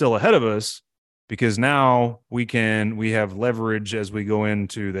is still ahead of us, because now we have leverage as we go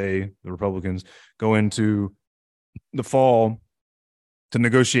into the Republicans go into the fall to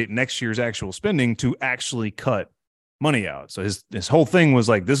negotiate next year's actual spending to actually cut money out. So his whole thing was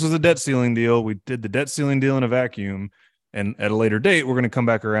like, this was a debt ceiling deal. We did the debt ceiling deal in a vacuum. And at a later date, we're going to come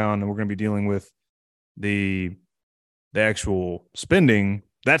back around and we're going to be dealing with the actual spending.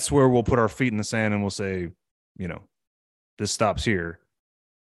 That's where we'll put our feet in the sand and we'll say, this stops here.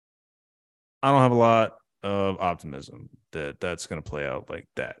 I don't have a lot of optimism that that's going to play out like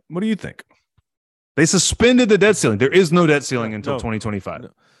that. What do you think? They suspended the debt ceiling. There is no debt ceiling until 2025. No.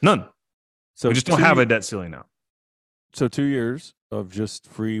 None. So we just don't have a debt ceiling now. So 2 years of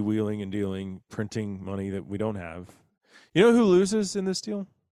just freewheeling and dealing, printing money that we don't have. You know who loses in this deal?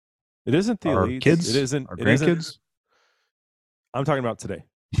 It isn't the elites. Kids. It isn't our grandkids. I'm talking about today,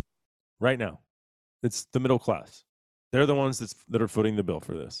 right now. It's the middle class. They're the ones that are footing the bill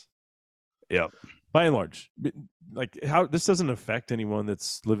for this. Yeah. By and large, like how this doesn't affect anyone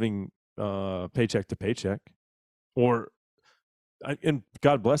that's living paycheck to paycheck, and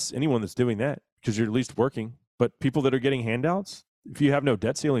God bless anyone that's doing that because you're at least working. But people that are getting handouts, if you have no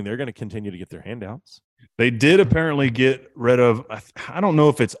debt ceiling, they're going to continue to get their handouts. They did apparently get rid of, I don't know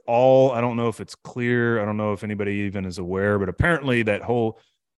if it's all, I don't know if it's clear. I don't know if anybody even is aware, but apparently that whole,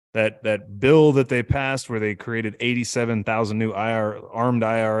 that bill that they passed where they created 87,000 new armed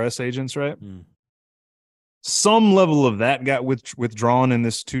IRS agents, right? Some level of that got withdrawn in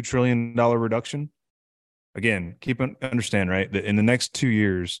this $2 trillion reduction. Again, understand, right, that in the next 2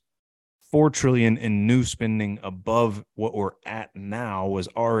 years, $4 trillion in new spending above what we're at now was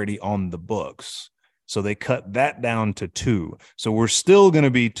already on the books. So they cut that down to 2. So we're still going to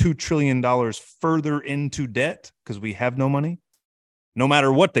be $2 trillion further into debt because we have no money, no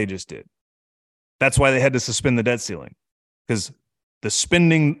matter what they just did. That's why they had to suspend the debt ceiling, because the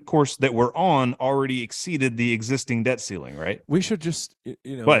spending course that we're on already exceeded the existing debt ceiling, right? We should just,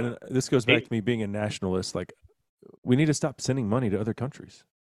 but this goes back to me being a nationalist. Like, we need to stop sending money to other countries.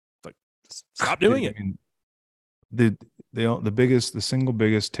 Like, stop doing it. The single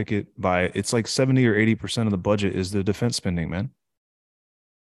biggest ticket it's like 70 or 80% of the budget is the defense spending, man.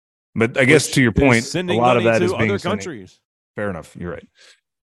 But I guess to your point, a lot of that is being other countries. Fair enough. You're right.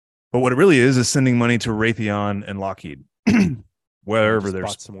 But what it really is sending money to Raytheon and Lockheed. Wherever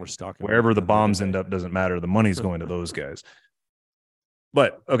there's some more stock, wherever the bombs end up doesn't matter. The money's going to those guys.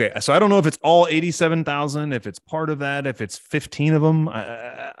 But okay, so I don't know if it's all 87,000, if it's part of that, if it's 15 of them.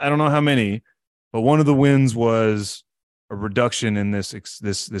 I don't know how many, but one of the wins was a reduction in this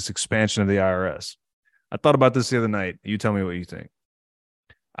expansion of the IRS. I thought about this the other night. You tell me what you think.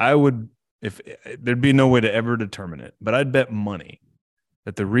 I would, if there'd be no way to ever determine it, but I'd bet money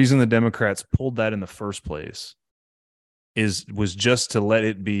that the reason the Democrats pulled that in the first place was just to let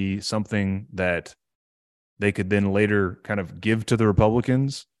it be something that they could then later kind of give to the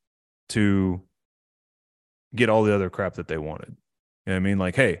Republicans to get all the other crap that they wanted. You know what I mean?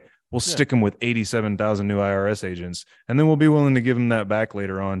 Like, hey, we'll stick them with 87,000 new IRS agents, and then we'll be willing to give them that back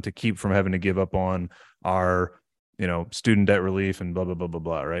later on to keep from having to give up on our, student debt relief and blah, blah, blah, blah,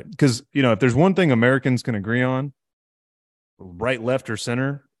 blah, right? Because, if there's one thing Americans can agree on, right, left, or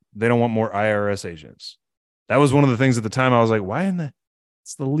center, they don't want more IRS agents. That was one of the things at the time I was like, why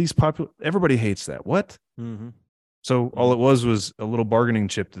it's the least popular. Everybody hates that. What? Mm-hmm. So all it was a little bargaining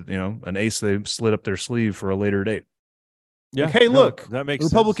chip that, an ace they slid up their sleeve for a later date. Yeah. Like, hey, look, that makes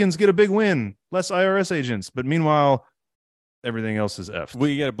Republicans sense. Get a big win, less IRS agents. But meanwhile, everything else is effed. Well,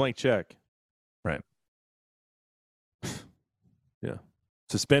 you get a blank check. Right. Yeah.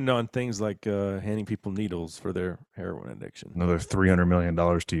 To spend on things like handing people needles for their heroin addiction. Another $300 million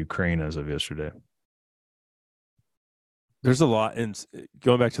to Ukraine as of yesterday. There's a lot, and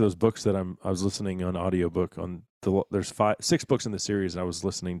going back to those books that I was listening on audiobook on there's 6 books in the series, and I was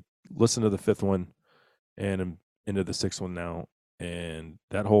listen to the 5th one, and I'm into the 6th one now, and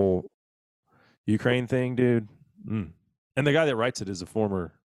that whole Ukraine thing, dude. And the guy that writes it is a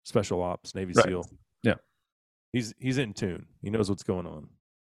former special ops Navy SEAL. Yeah, he's in tune. He knows what's going on.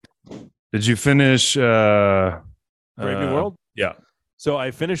 Did you finish Brave New World? Yeah. So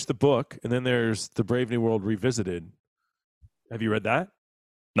I finished the book, and then there's the Brave New World Revisited. Have you read that?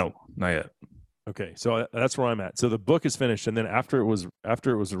 No, not yet. Okay, so that's where I'm at. So the book is finished, and then after it was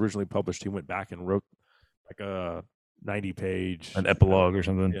originally published, he went back and wrote like a 90-page an epilogue or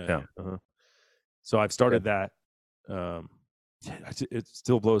something. Yeah. So I've started that. It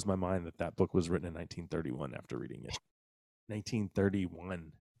still blows my mind that book was written in 1931. After reading it,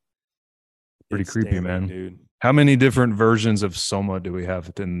 1931. Pretty creepy, damning, man. Dude. How many different versions of Soma do we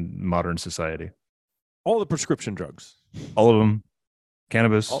have in modern society? All the prescription drugs. All of them.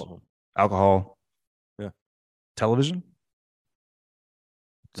 Cannabis. All of them. Alcohol. Yeah. Television.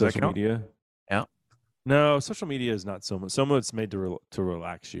 Social media. Yeah. No, social media is not Soma. Soma, it's made to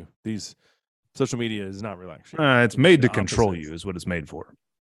relax you. These Social media is not relaxing. It's made to control you, is what it's made for.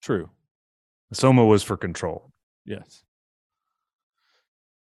 True. Soma was for control. Yes.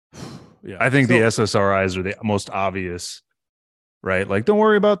 Yeah. I think the SSRIs are the most obvious, right? Like, don't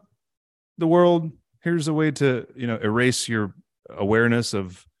worry about the world. Here's a way to, erase your awareness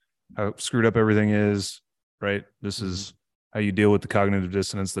of how screwed up everything is, right? This is how you deal with the cognitive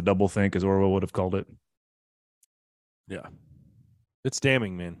dissonance, the double think, as Orwell would have called it. Yeah. It's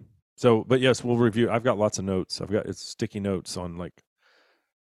damning, man. So, but yes, we'll review. I've got lots of notes. It's sticky notes on like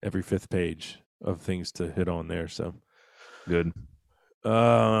every 5th page of things to hit on there. So good.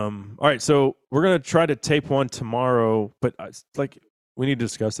 All right. So we're going to try to tape one tomorrow, but we need to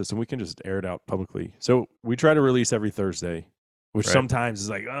discuss this and we can just air it out publicly. So we try to release every Thursday, which sometimes is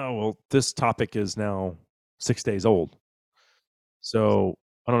like, oh, well, this topic is now 6 days old. So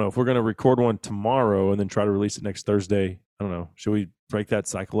I don't know if we're going to record one tomorrow and then try to release it next Thursday. I don't know. Should we break that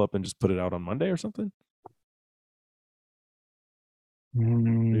cycle up and just put it out on Monday or something? Or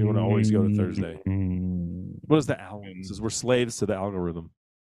do you want to always go to Thursday? What is the algorithm? Says we're slaves to the algorithm.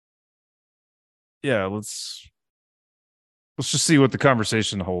 Yeah, let's just see what the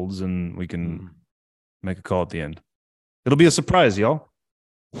conversation holds, and we can make a call at the end. It'll be a surprise, y'all.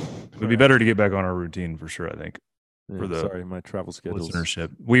 It'd be better to get back on our routine for sure, I think. Sorry, my travel schedule.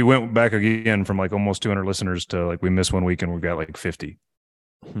 Listenership. We went back again from like almost 200 listeners to like we missed 1 week and we got like 50.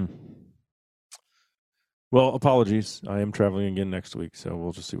 Well, apologies. I am traveling again next week, so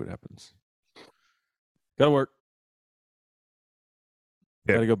we'll just see what happens. Gotta work.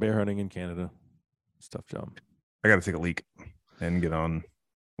 Yeah. Gotta go bear hunting in Canada. Tough job. I gotta take a leak and get on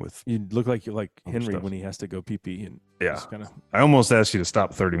with. You look like you're like Henry when he has to go pee and I almost asked you to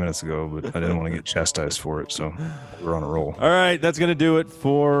stop 30 minutes ago, but I didn't want to get chastised for it, so we're on a roll. All right, that's gonna do it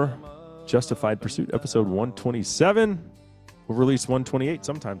for Justified Pursuit episode 127. We'll release 128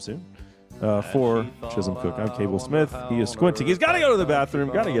 sometime soon. For Chisholm Cook, I'm Cable Smith. He is squinting. He's got to go to the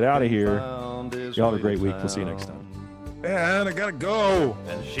bathroom. Got to get out of here. Y'all have a great week. We'll see you next time. Man, I got to go.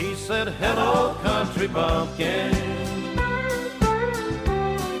 And she said, hello, country bumpkin.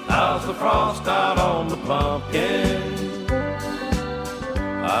 How's the frost out on the pumpkin?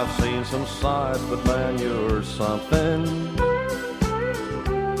 I've seen some sights, but man, you're something.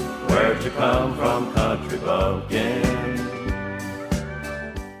 Where'd you come from, country bumpkin?